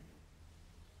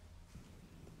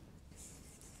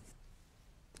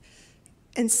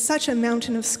 And such a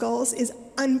mountain of skulls is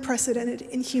unprecedented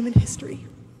in human history.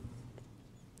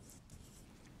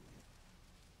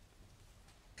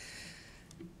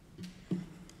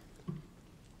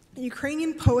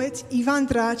 Ukrainian poet Ivan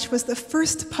Drach was the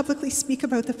first to publicly speak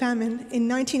about the famine in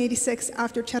 1986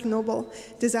 after Chernobyl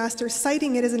disaster,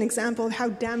 citing it as an example of how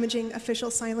damaging official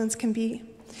silence can be.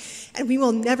 And we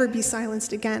will never be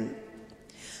silenced again.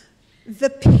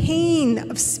 The pain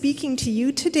of speaking to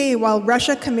you today while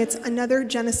Russia commits another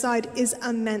genocide is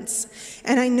immense.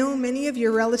 And I know many of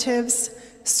your relatives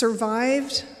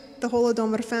survived the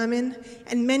Holodomor famine,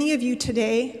 and many of you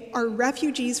today are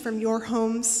refugees from your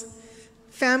homes,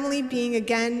 family being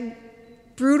again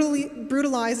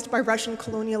brutalized by Russian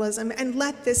colonialism. And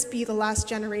let this be the last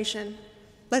generation.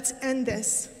 Let's end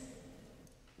this.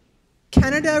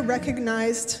 Canada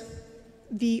recognized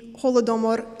the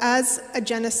Holodomor as a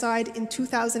genocide in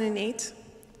 2008.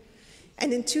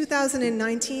 And in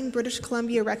 2019, British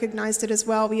Columbia recognized it as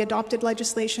well. We adopted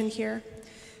legislation here.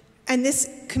 And this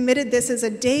committed this as a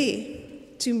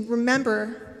day to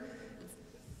remember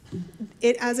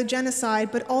it as a genocide,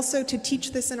 but also to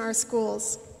teach this in our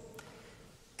schools.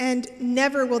 And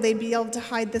never will they be able to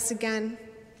hide this again.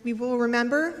 We will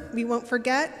remember, we won't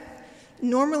forget.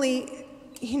 Normally,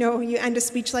 you end a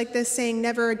speech like this saying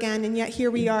never again, and yet here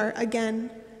we are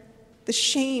again. The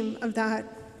shame of that.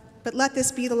 But let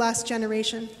this be the last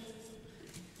generation.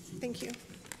 Thank you.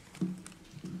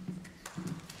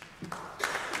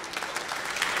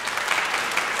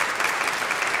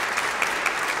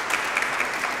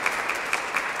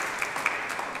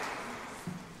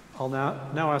 I'll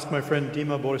now ask my friend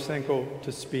Dima Borisenko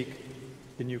to speak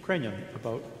in Ukrainian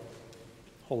about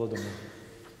Holodomor.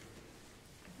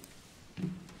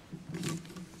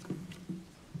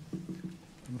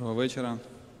 Доброго вечора.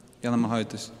 Я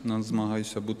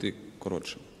намагаюся бути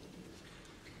коротшим.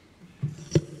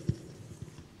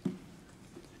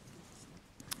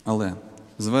 Але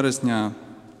з вересня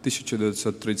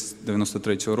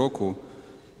 1993 року,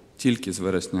 тільки з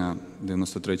вересня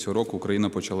 1993 року, Україна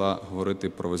почала говорити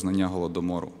про визнання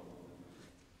Голодомору.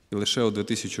 І лише у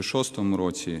 2006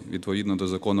 році, відповідно до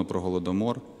закону про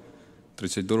Голодомор,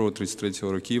 32-33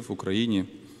 років в Україні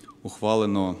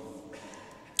ухвалено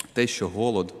те, що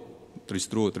голод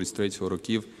 32-33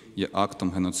 років є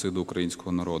актом геноциду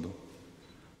українського народу.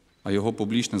 А його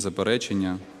публічне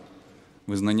заперечення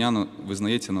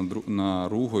визнається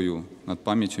наругою над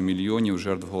пам'яттю мільйонів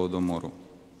жертв Голодомору,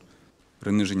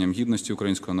 приниженням гідності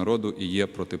українського народу і є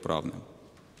протиправним.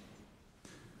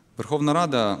 Верховна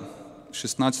Рада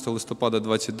 16 листопада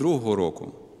 2022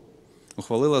 року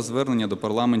ухвалила звернення до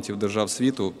парламентів держав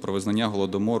світу про визнання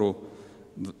Голодомору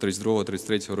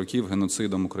 32-33 років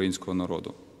геноцидом українського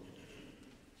народу.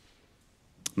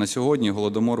 На сьогодні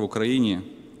Голодомор в Україні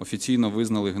офіційно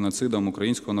визнали геноцидом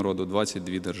українського народу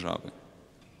 22 держави.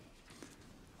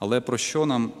 Але про що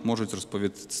нам можуть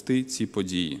розповісти ці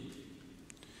події?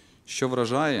 Що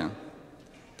вражає,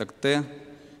 так те,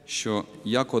 що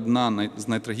як одна з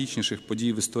найтрагічніших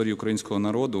подій в історії українського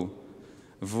народу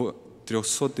в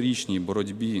 300-річній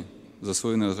боротьбі за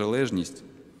свою незалежність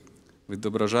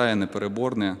відображає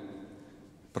непереборне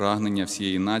прагнення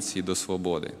всієї нації до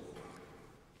свободи.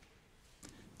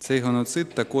 Цей геноцид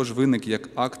також виник як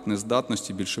акт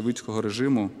нездатності більшовицького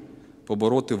режиму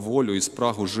побороти волю і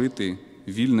спрагу жити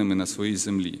вільними на своїй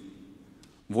землі.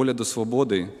 Воля до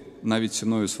свободи навіть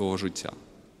ціною свого життя.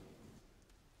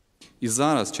 І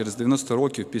зараз, через 90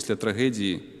 років після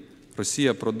трагедії,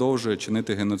 Росія продовжує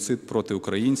чинити геноцид проти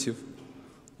українців,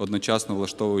 одночасно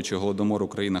влаштовуючи Голодомор у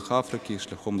країнах Африки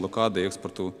шляхом блокади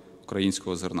експорту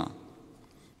українського зерна.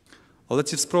 Але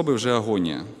ці спроби вже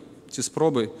агонія. Ці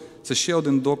спроби – це ще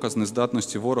один доказ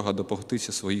нездатності ворога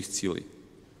домогтися своїх цілей.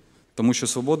 Тому що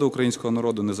свободу українського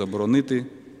народу не заборонити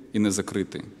і не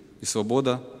закрити. І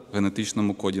свобода в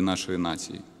генетичному коді нашої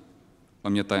нації.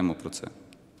 Пам'ятаємо про це.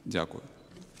 Дякую.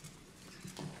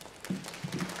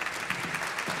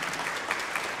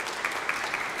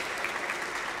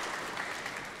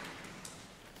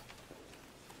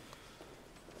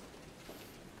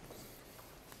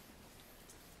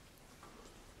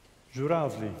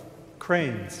 Журавли,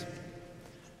 cranes.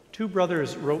 Two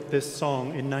brothers wrote this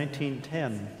song in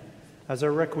 1910 as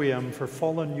a requiem for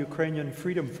fallen Ukrainian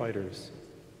freedom fighters.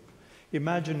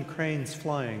 Imagine cranes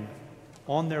flying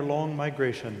on their long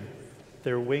migration,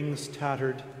 their wings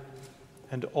tattered,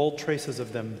 and all traces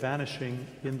of them vanishing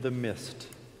in the mist.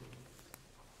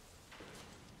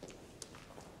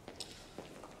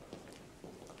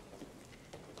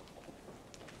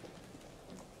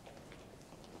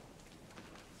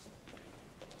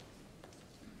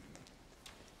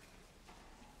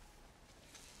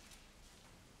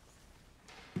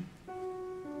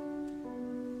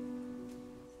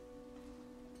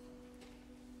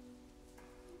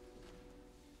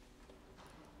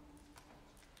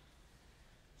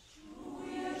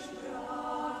 Czujesz,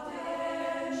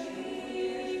 brate,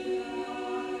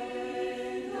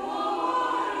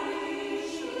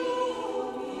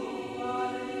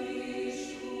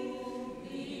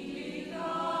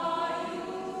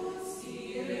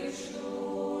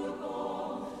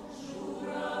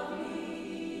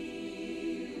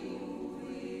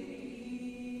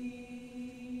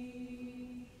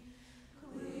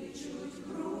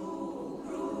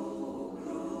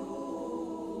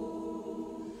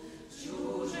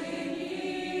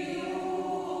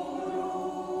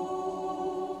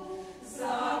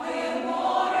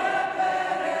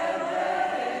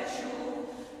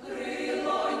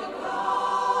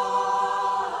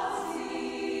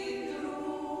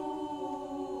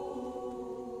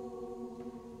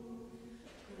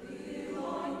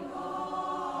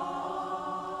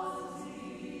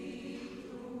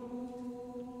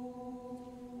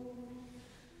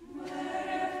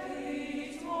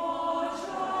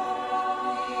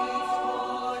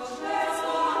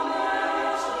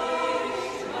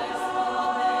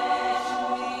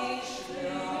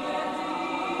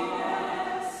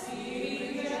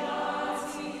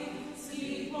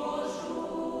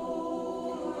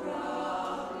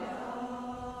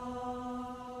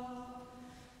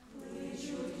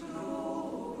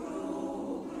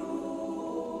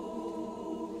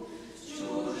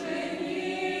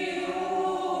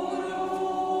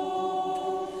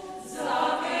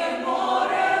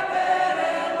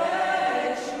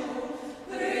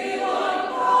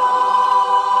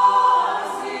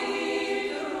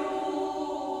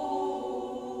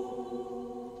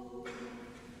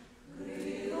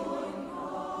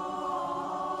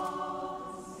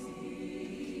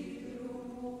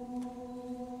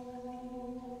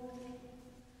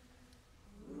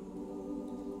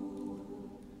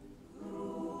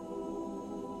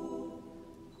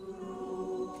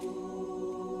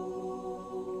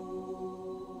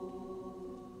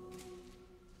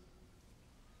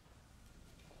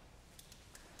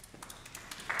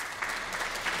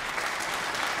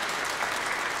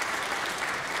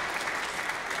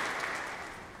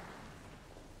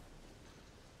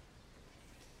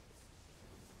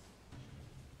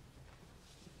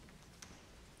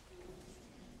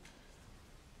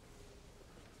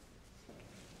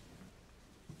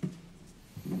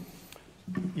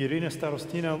 Irina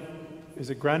Starostina is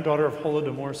a granddaughter of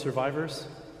Holodomor survivors.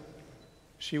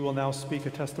 She will now speak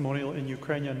a testimonial in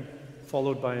Ukrainian,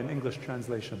 followed by an English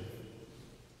translation.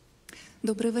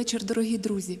 Добрий вечір, дорогі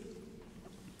друзі.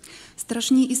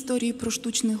 Страшні історії про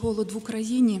штучний голод в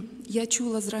Україні я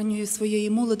чула з ранньої своєї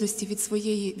молодості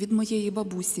від моєї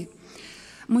бабусі.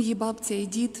 Мої бабця і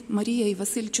дід Марія і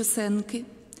Василь Чосенки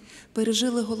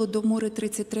пережили голодомори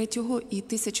 33-го і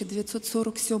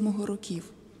 1947 років.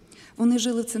 Вони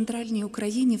жили в центральній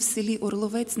Україні в селі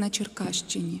Орловець на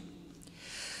Черкащині.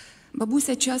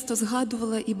 Бабуся часто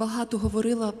згадувала і багато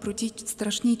говорила про ті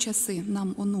страшні часи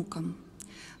нам, онукам.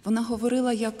 Вона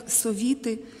говорила, як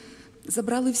совіти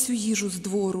забрали всю їжу з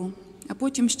двору, а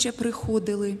потім ще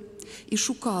приходили і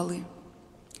шукали.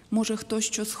 Може, хтось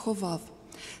що сховав.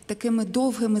 Такими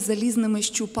довгими залізними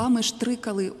щупами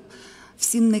штрикали в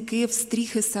сінники, в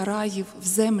стріхи сараїв, в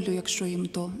землю, якщо їм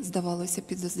то здавалося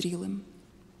підозрілим.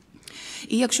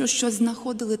 І якщо щось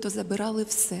знаходили, то забирали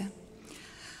все.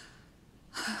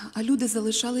 А люди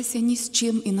залишалися ні з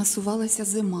чим, і насувалася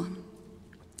зима.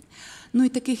 Ну і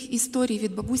таких історій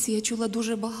від бабусі я чула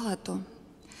дуже багато.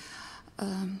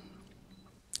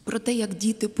 Про те, як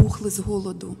діти пухли з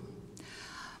голоду.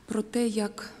 Про те,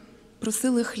 як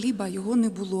просили хліба, його не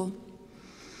було.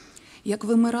 Як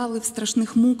вимирали в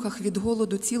страшних муках від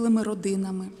голоду цілими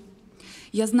родинами.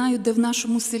 Я знаю, де в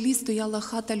нашому селі стояла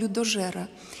хата людожера,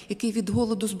 який від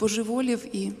голоду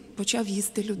збожеволів і почав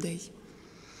їсти людей.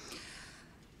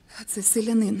 Це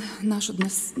селянин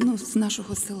з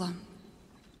нашого села.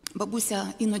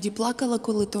 Бабуся іноді плакала,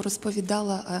 коли то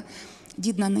розповідала, а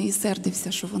дід на неї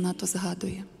сердився, що вона то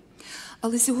згадує.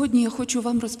 Але сьогодні я хочу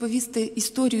вам розповісти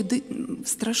історію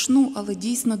страшну, але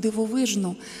дійсно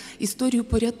дивовижну, історію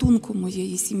порятунку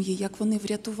моєї сім'ї, як вони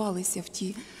врятувалися в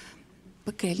ті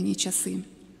пекельні часи.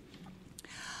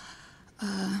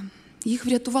 Їх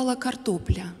врятувала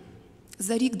картопля.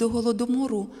 За рік до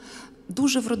Голодомору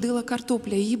дуже вродила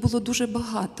картопля, її було дуже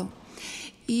багато.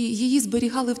 І її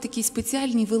зберігали в такій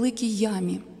спеціальній великій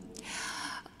ямі.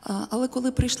 Але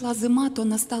коли прийшла зима, то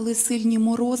настали сильні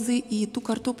морози, і ту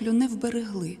картоплю не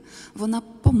вберегли. Вона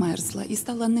померзла і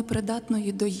стала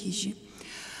непридатною до їжі.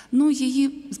 Ну, її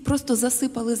просто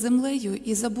засипали землею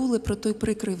і забули про той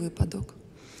прикрий випадок.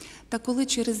 Та коли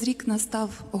через рік настав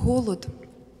голод,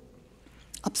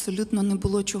 абсолютно не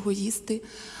було чого їсти,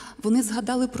 вони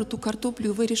згадали про ту картоплю і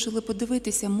вирішили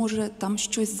подивитися, може там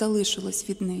щось залишилось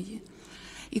від неї.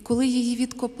 І коли її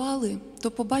відкопали,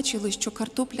 то побачили, що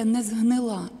картопля не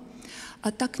згнила,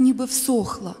 а так ніби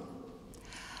всохла.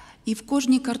 І в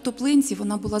кожній картоплинці,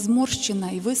 вона була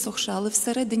зморщена і висохша, але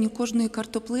всередині кожної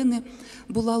картоплини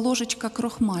була ложечка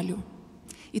крохмалю.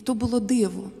 І то було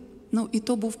диво, і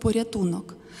то був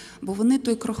порятунок. Бо вони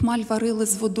той крохмаль варили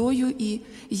з водою і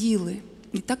їли.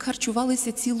 І так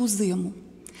харчувалися цілу зиму.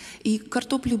 І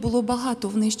картоплі було багато,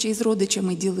 вони ще й з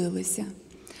родичами ділилися.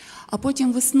 А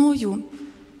потім весною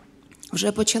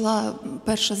вже почала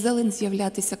перша зелень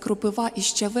з'являтися, кропива і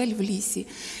щавель в лісі.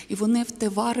 І вони в те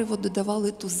варево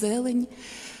додавали ту зелень,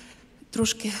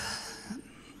 трошки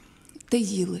те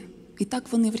їли. І так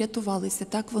вони врятувалися,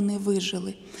 так вони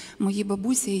вижили, мої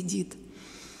бабуся і дід.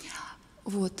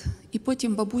 І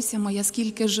потім бабуся моя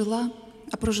скільки жила,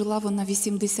 а прожила вона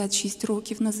 86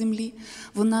 років на землі,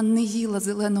 вона не їла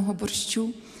зеленого борщу,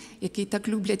 який так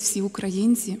люблять всі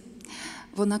українці.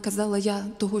 Вона казала, я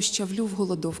того щавлю в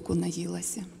голодовку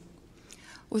наїлася.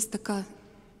 Ось така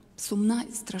сумна,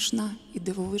 страшна і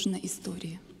дивовижна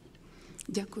історія.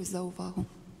 Дякую за увагу.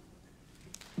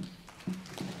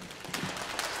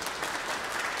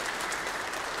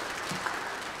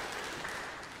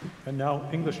 And now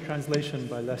English translation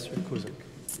by Leslie Kuzik.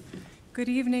 Good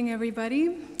evening, everybody.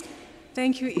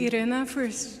 Thank you, Irina, for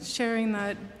sharing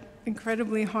that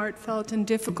incredibly heartfelt and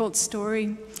difficult story.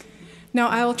 Now,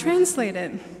 I'll translate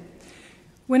it.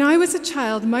 When I was a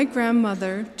child, my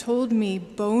grandmother told me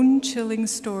bone-chilling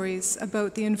stories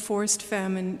about the enforced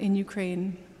famine in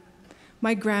Ukraine.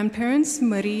 My grandparents,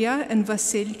 Maria and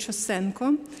Vasil Chosenko,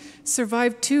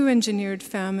 survived 2 engineered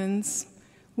famines,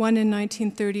 one in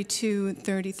 1932 and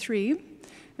 33,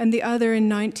 and the other in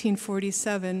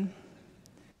 1947.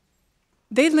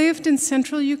 They lived in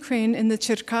central Ukraine in the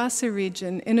Cherkasy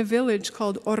region in a village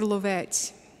called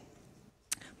Orlovets.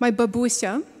 My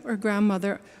babusia, or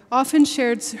grandmother, often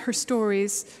shared her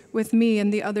stories with me and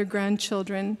the other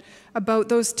grandchildren about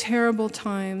those terrible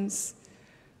times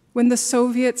when the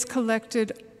Soviets collected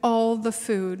all the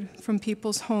food from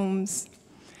people's homes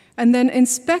and then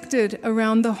inspected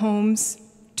around the homes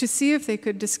to see if they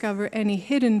could discover any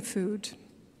hidden food.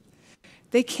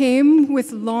 They came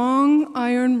with long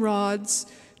iron rods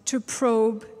to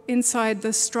probe inside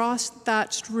the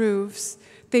straw-thatched roofs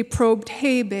They probed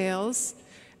hay bales,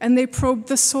 and they probed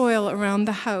the soil around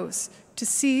the house to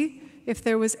see if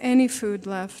there was any food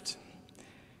left.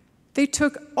 They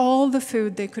took all the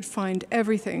food they could find,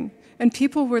 everything, and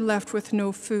people were left with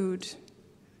no food.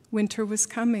 Winter was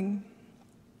coming.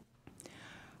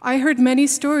 I heard many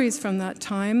stories from that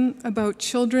time about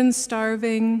children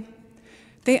starving.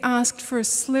 They asked for a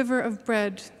sliver of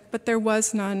bread, but there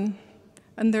was none,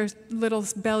 and their little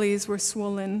bellies were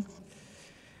swollen.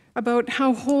 About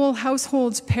how whole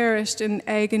households perished in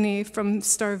agony from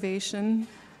starvation.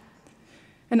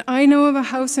 And I know of a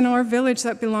house in our village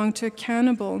that belonged to a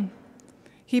cannibal.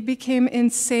 He became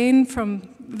insane from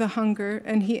the hunger,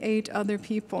 and he ate other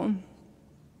people.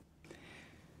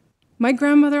 My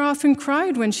grandmother often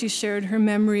cried when she shared her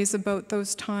memories about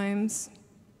those times,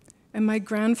 and my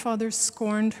grandfather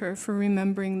scorned her for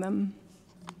remembering them.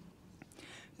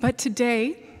 But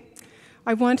today,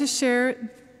 I want to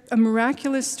share a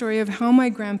miraculous story of how my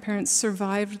grandparents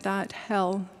survived that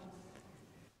hell.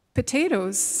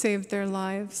 Potatoes saved their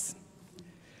lives.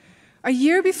 A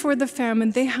year before the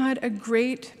famine, they had a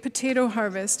great potato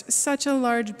harvest, such a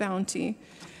large bounty,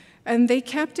 and they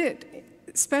kept it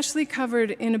specially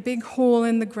covered in a big hole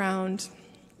in the ground.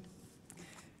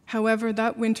 However,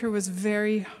 that winter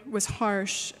was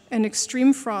harsh, and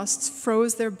extreme frosts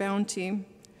froze their bounty,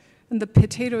 and the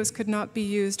potatoes could not be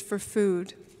used for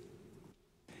food.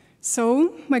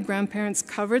 So my grandparents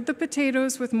covered the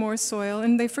potatoes with more soil,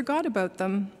 and they forgot about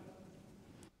them.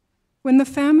 When the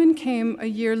famine came a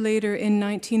year later in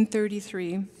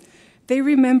 1933, they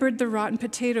remembered the rotten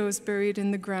potatoes buried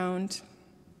in the ground.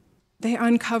 They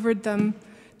uncovered them,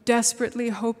 desperately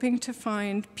hoping to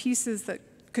find pieces that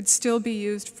could still be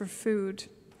used for food.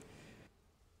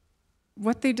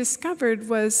 What they discovered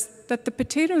was that the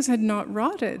potatoes had not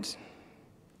rotted,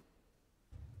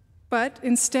 but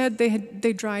instead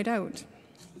they dried out.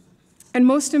 And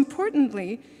most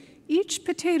importantly, each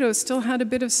potato still had a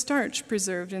bit of starch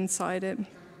preserved inside it.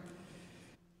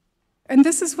 And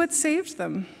this is what saved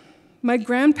them. My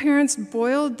grandparents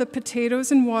boiled the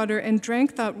potatoes in water and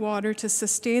drank that water to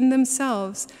sustain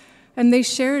themselves, and they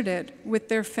shared it with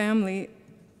their family.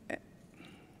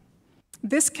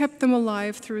 This kept them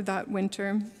alive through that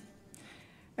winter.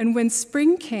 And when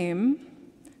spring came,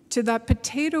 to that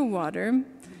potato water,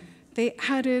 they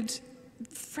added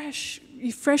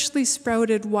freshly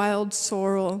sprouted wild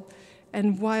sorrel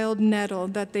and wild nettle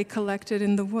that they collected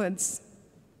in the woods.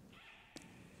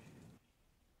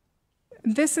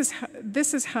 This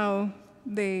is how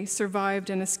they survived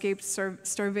and escaped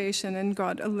starvation and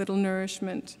got a little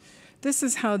nourishment. This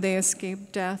is how they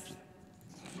escaped death.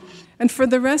 And for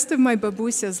the rest of my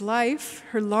babusia's life,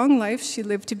 her long life, she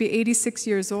lived to be 86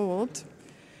 years old.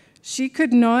 She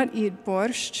could not eat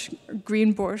borscht,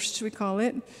 green borscht we call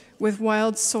it, with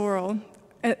wild sorrel,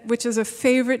 which is a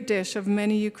favorite dish of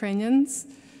many Ukrainians.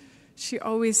 She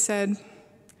always said,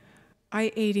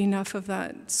 I ate enough of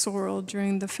that sorrel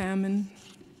during the famine.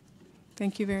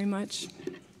 Thank you very much.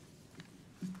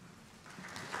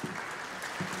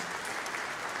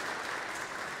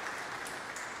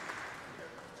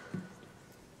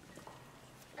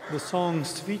 The song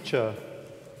Svicha,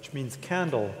 which means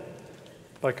candle,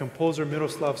 by composer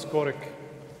Miroslav Skorik,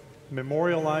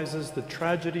 memorializes the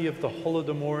tragedy of the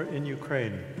Holodomor in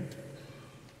Ukraine.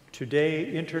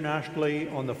 Today, internationally,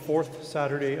 on the 4th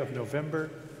Saturday of November,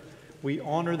 we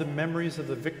honor the memories of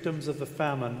the victims of the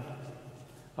famine.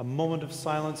 A moment of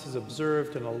silence is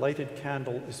observed and a lighted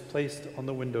candle is placed on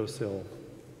the windowsill.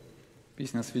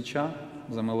 Пісня «Свіча»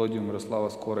 за мелодію Мирослава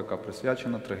Скорика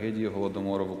присвячена трагедії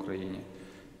Голодомору в Україні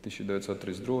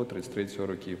 1932-33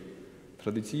 років.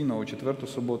 Традиційно у четверту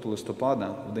суботу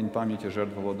листопада, в День пам'яті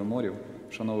жертв Голодоморів,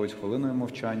 вшановують хвилиною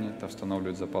мовчання та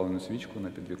встановлюють запалену свічку на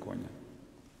підвіконня.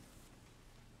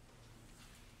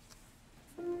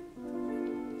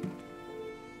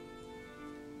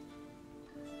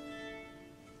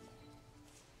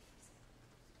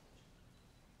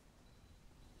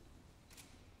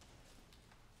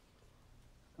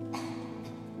 Oh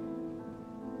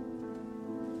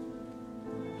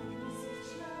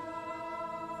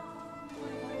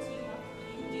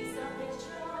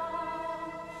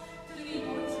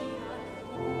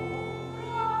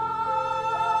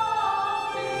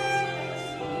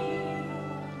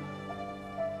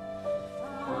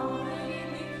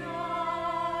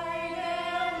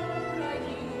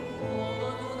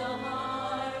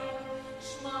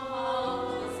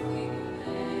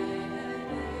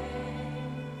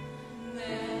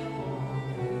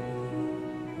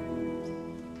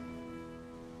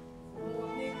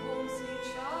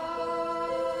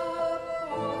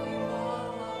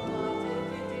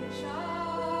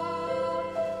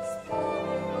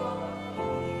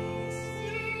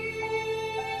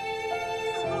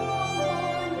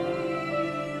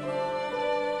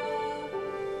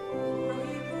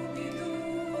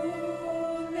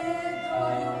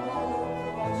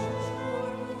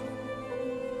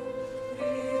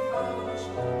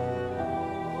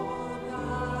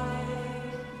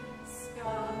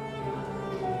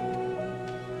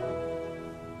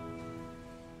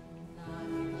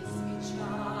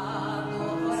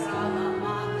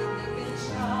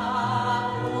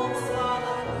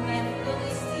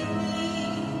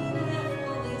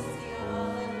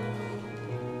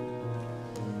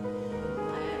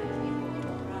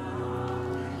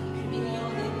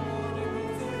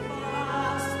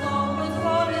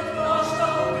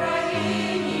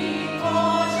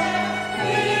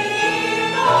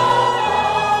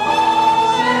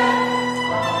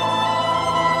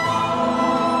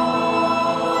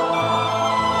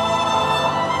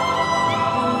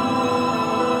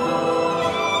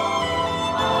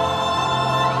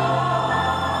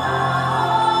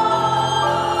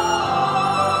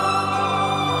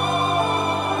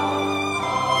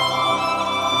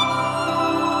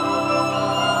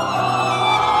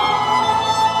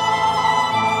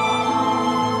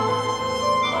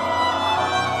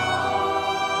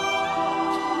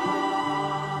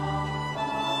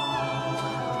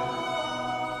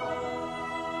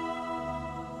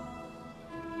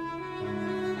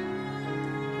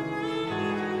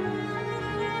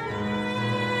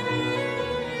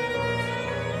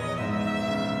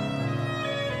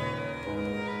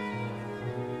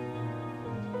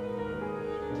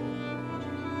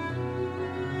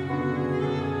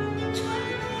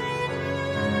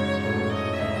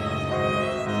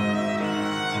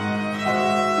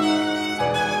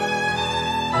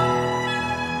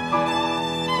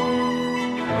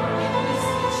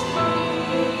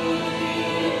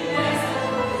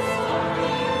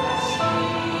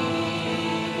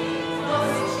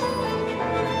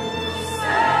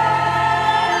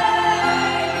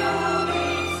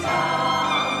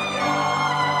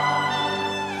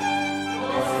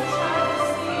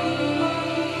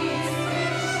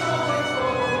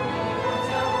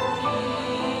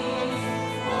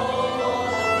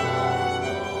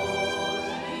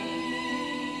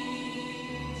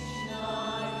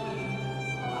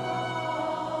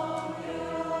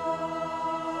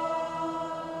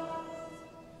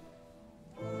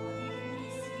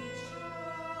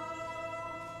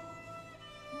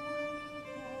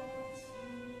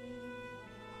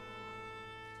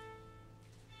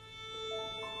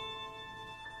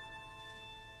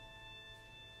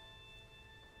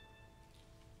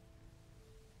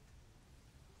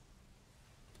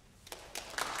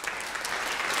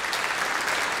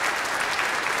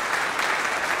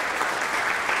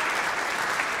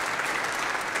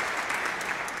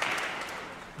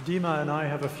Dima and I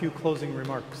have a few closing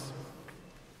remarks.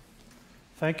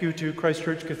 Thank you to Christ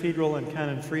Church Cathedral and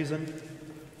Canon Friesen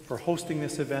for hosting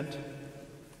this event,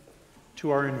 to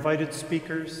our invited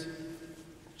speakers,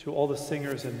 to all the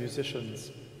singers and musicians,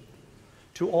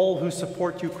 to all who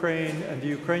support Ukraine and the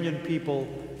Ukrainian people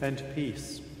and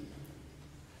peace.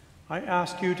 I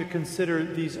ask you to consider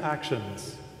these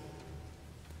actions.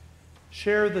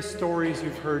 Share the stories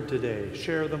you've heard today.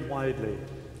 Share them widely.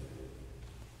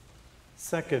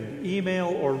 Second, email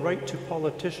or write to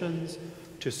politicians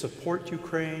to support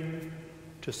Ukraine,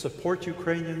 to support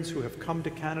Ukrainians who have come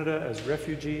to Canada as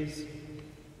refugees,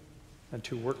 and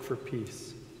to work for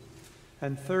peace.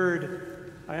 And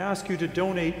third, I ask you to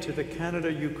donate to the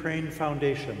Canada-Ukraine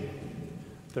Foundation.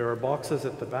 There are boxes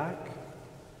at the back.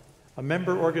 A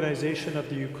member organization of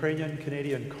the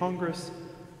Ukrainian-Canadian Congress,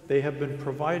 they have been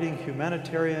providing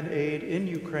humanitarian aid in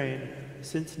Ukraine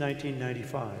since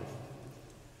 1995.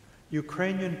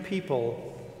 Ukrainian people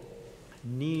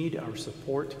need our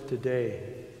support today.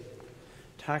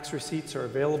 Tax receipts are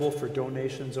available for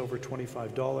donations over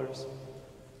 $25.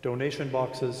 Donation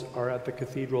boxes are at the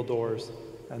cathedral doors,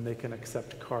 and they can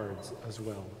accept cards as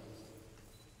well.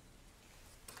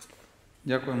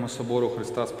 Дякуємо Собору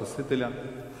Христа Спасителя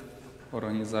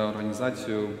за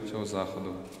організацію цього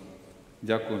заходу.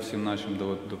 Дякую всім нашим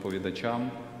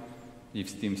доповідачам і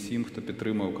всім, хто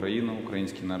підтримує Україну,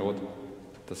 український народ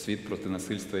та світ проти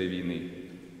насильства і війни.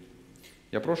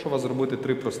 Я прошу вас зробити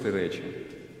 3 прості речі.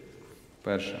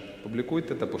 Перше.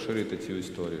 Публікуйте та поширюйте цю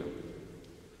історію.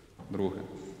 Друге.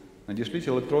 Надішліть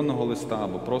електронного листа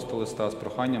або просто листа з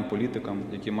проханням політикам,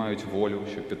 які мають волю,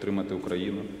 щоб підтримати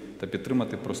Україну, та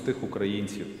підтримати простих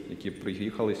українців, які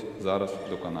приїхали зараз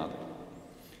до Канади.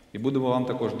 І будемо вам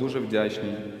також дуже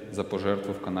вдячні за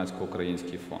пожертву в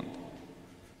Канадсько-український фонд.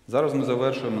 Зараз ми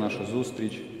завершуємо нашу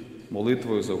зустріч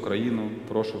молитвою за Україну.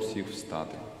 Прошу всіх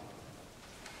встати.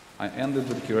 I ended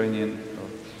with Ukrainian.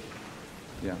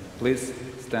 Please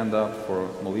stand up for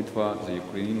молитва за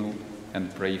Україну and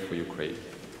pray for Ukraine.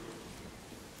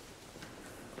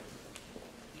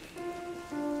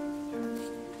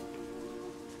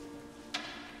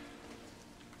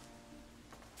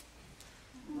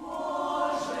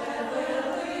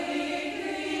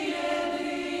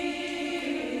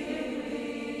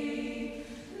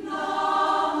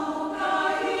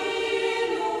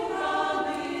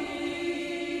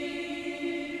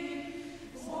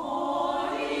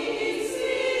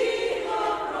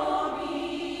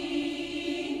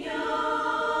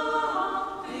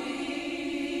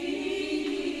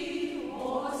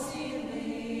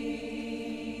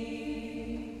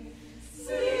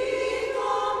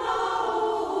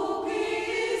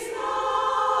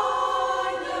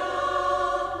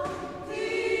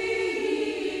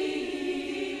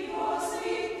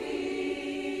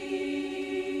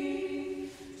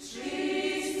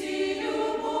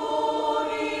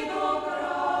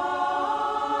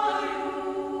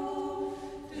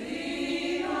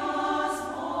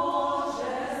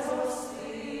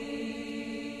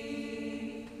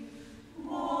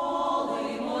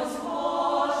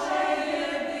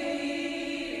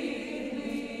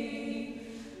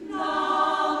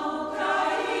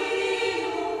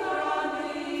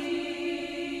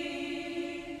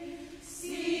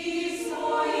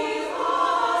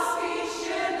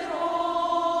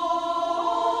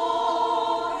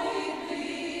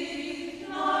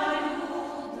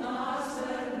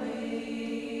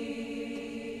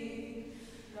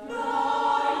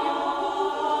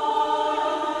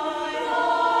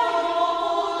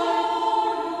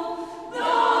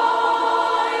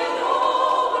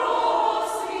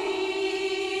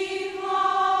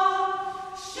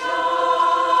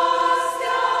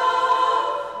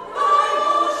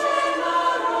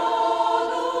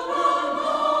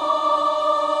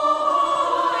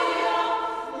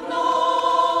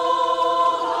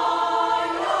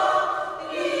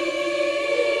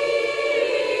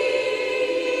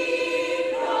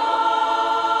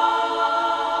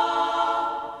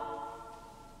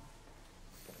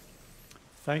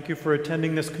 Thank you for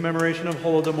attending this commemoration of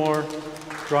Holodomor.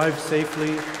 Drive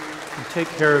safely and take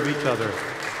care of each other.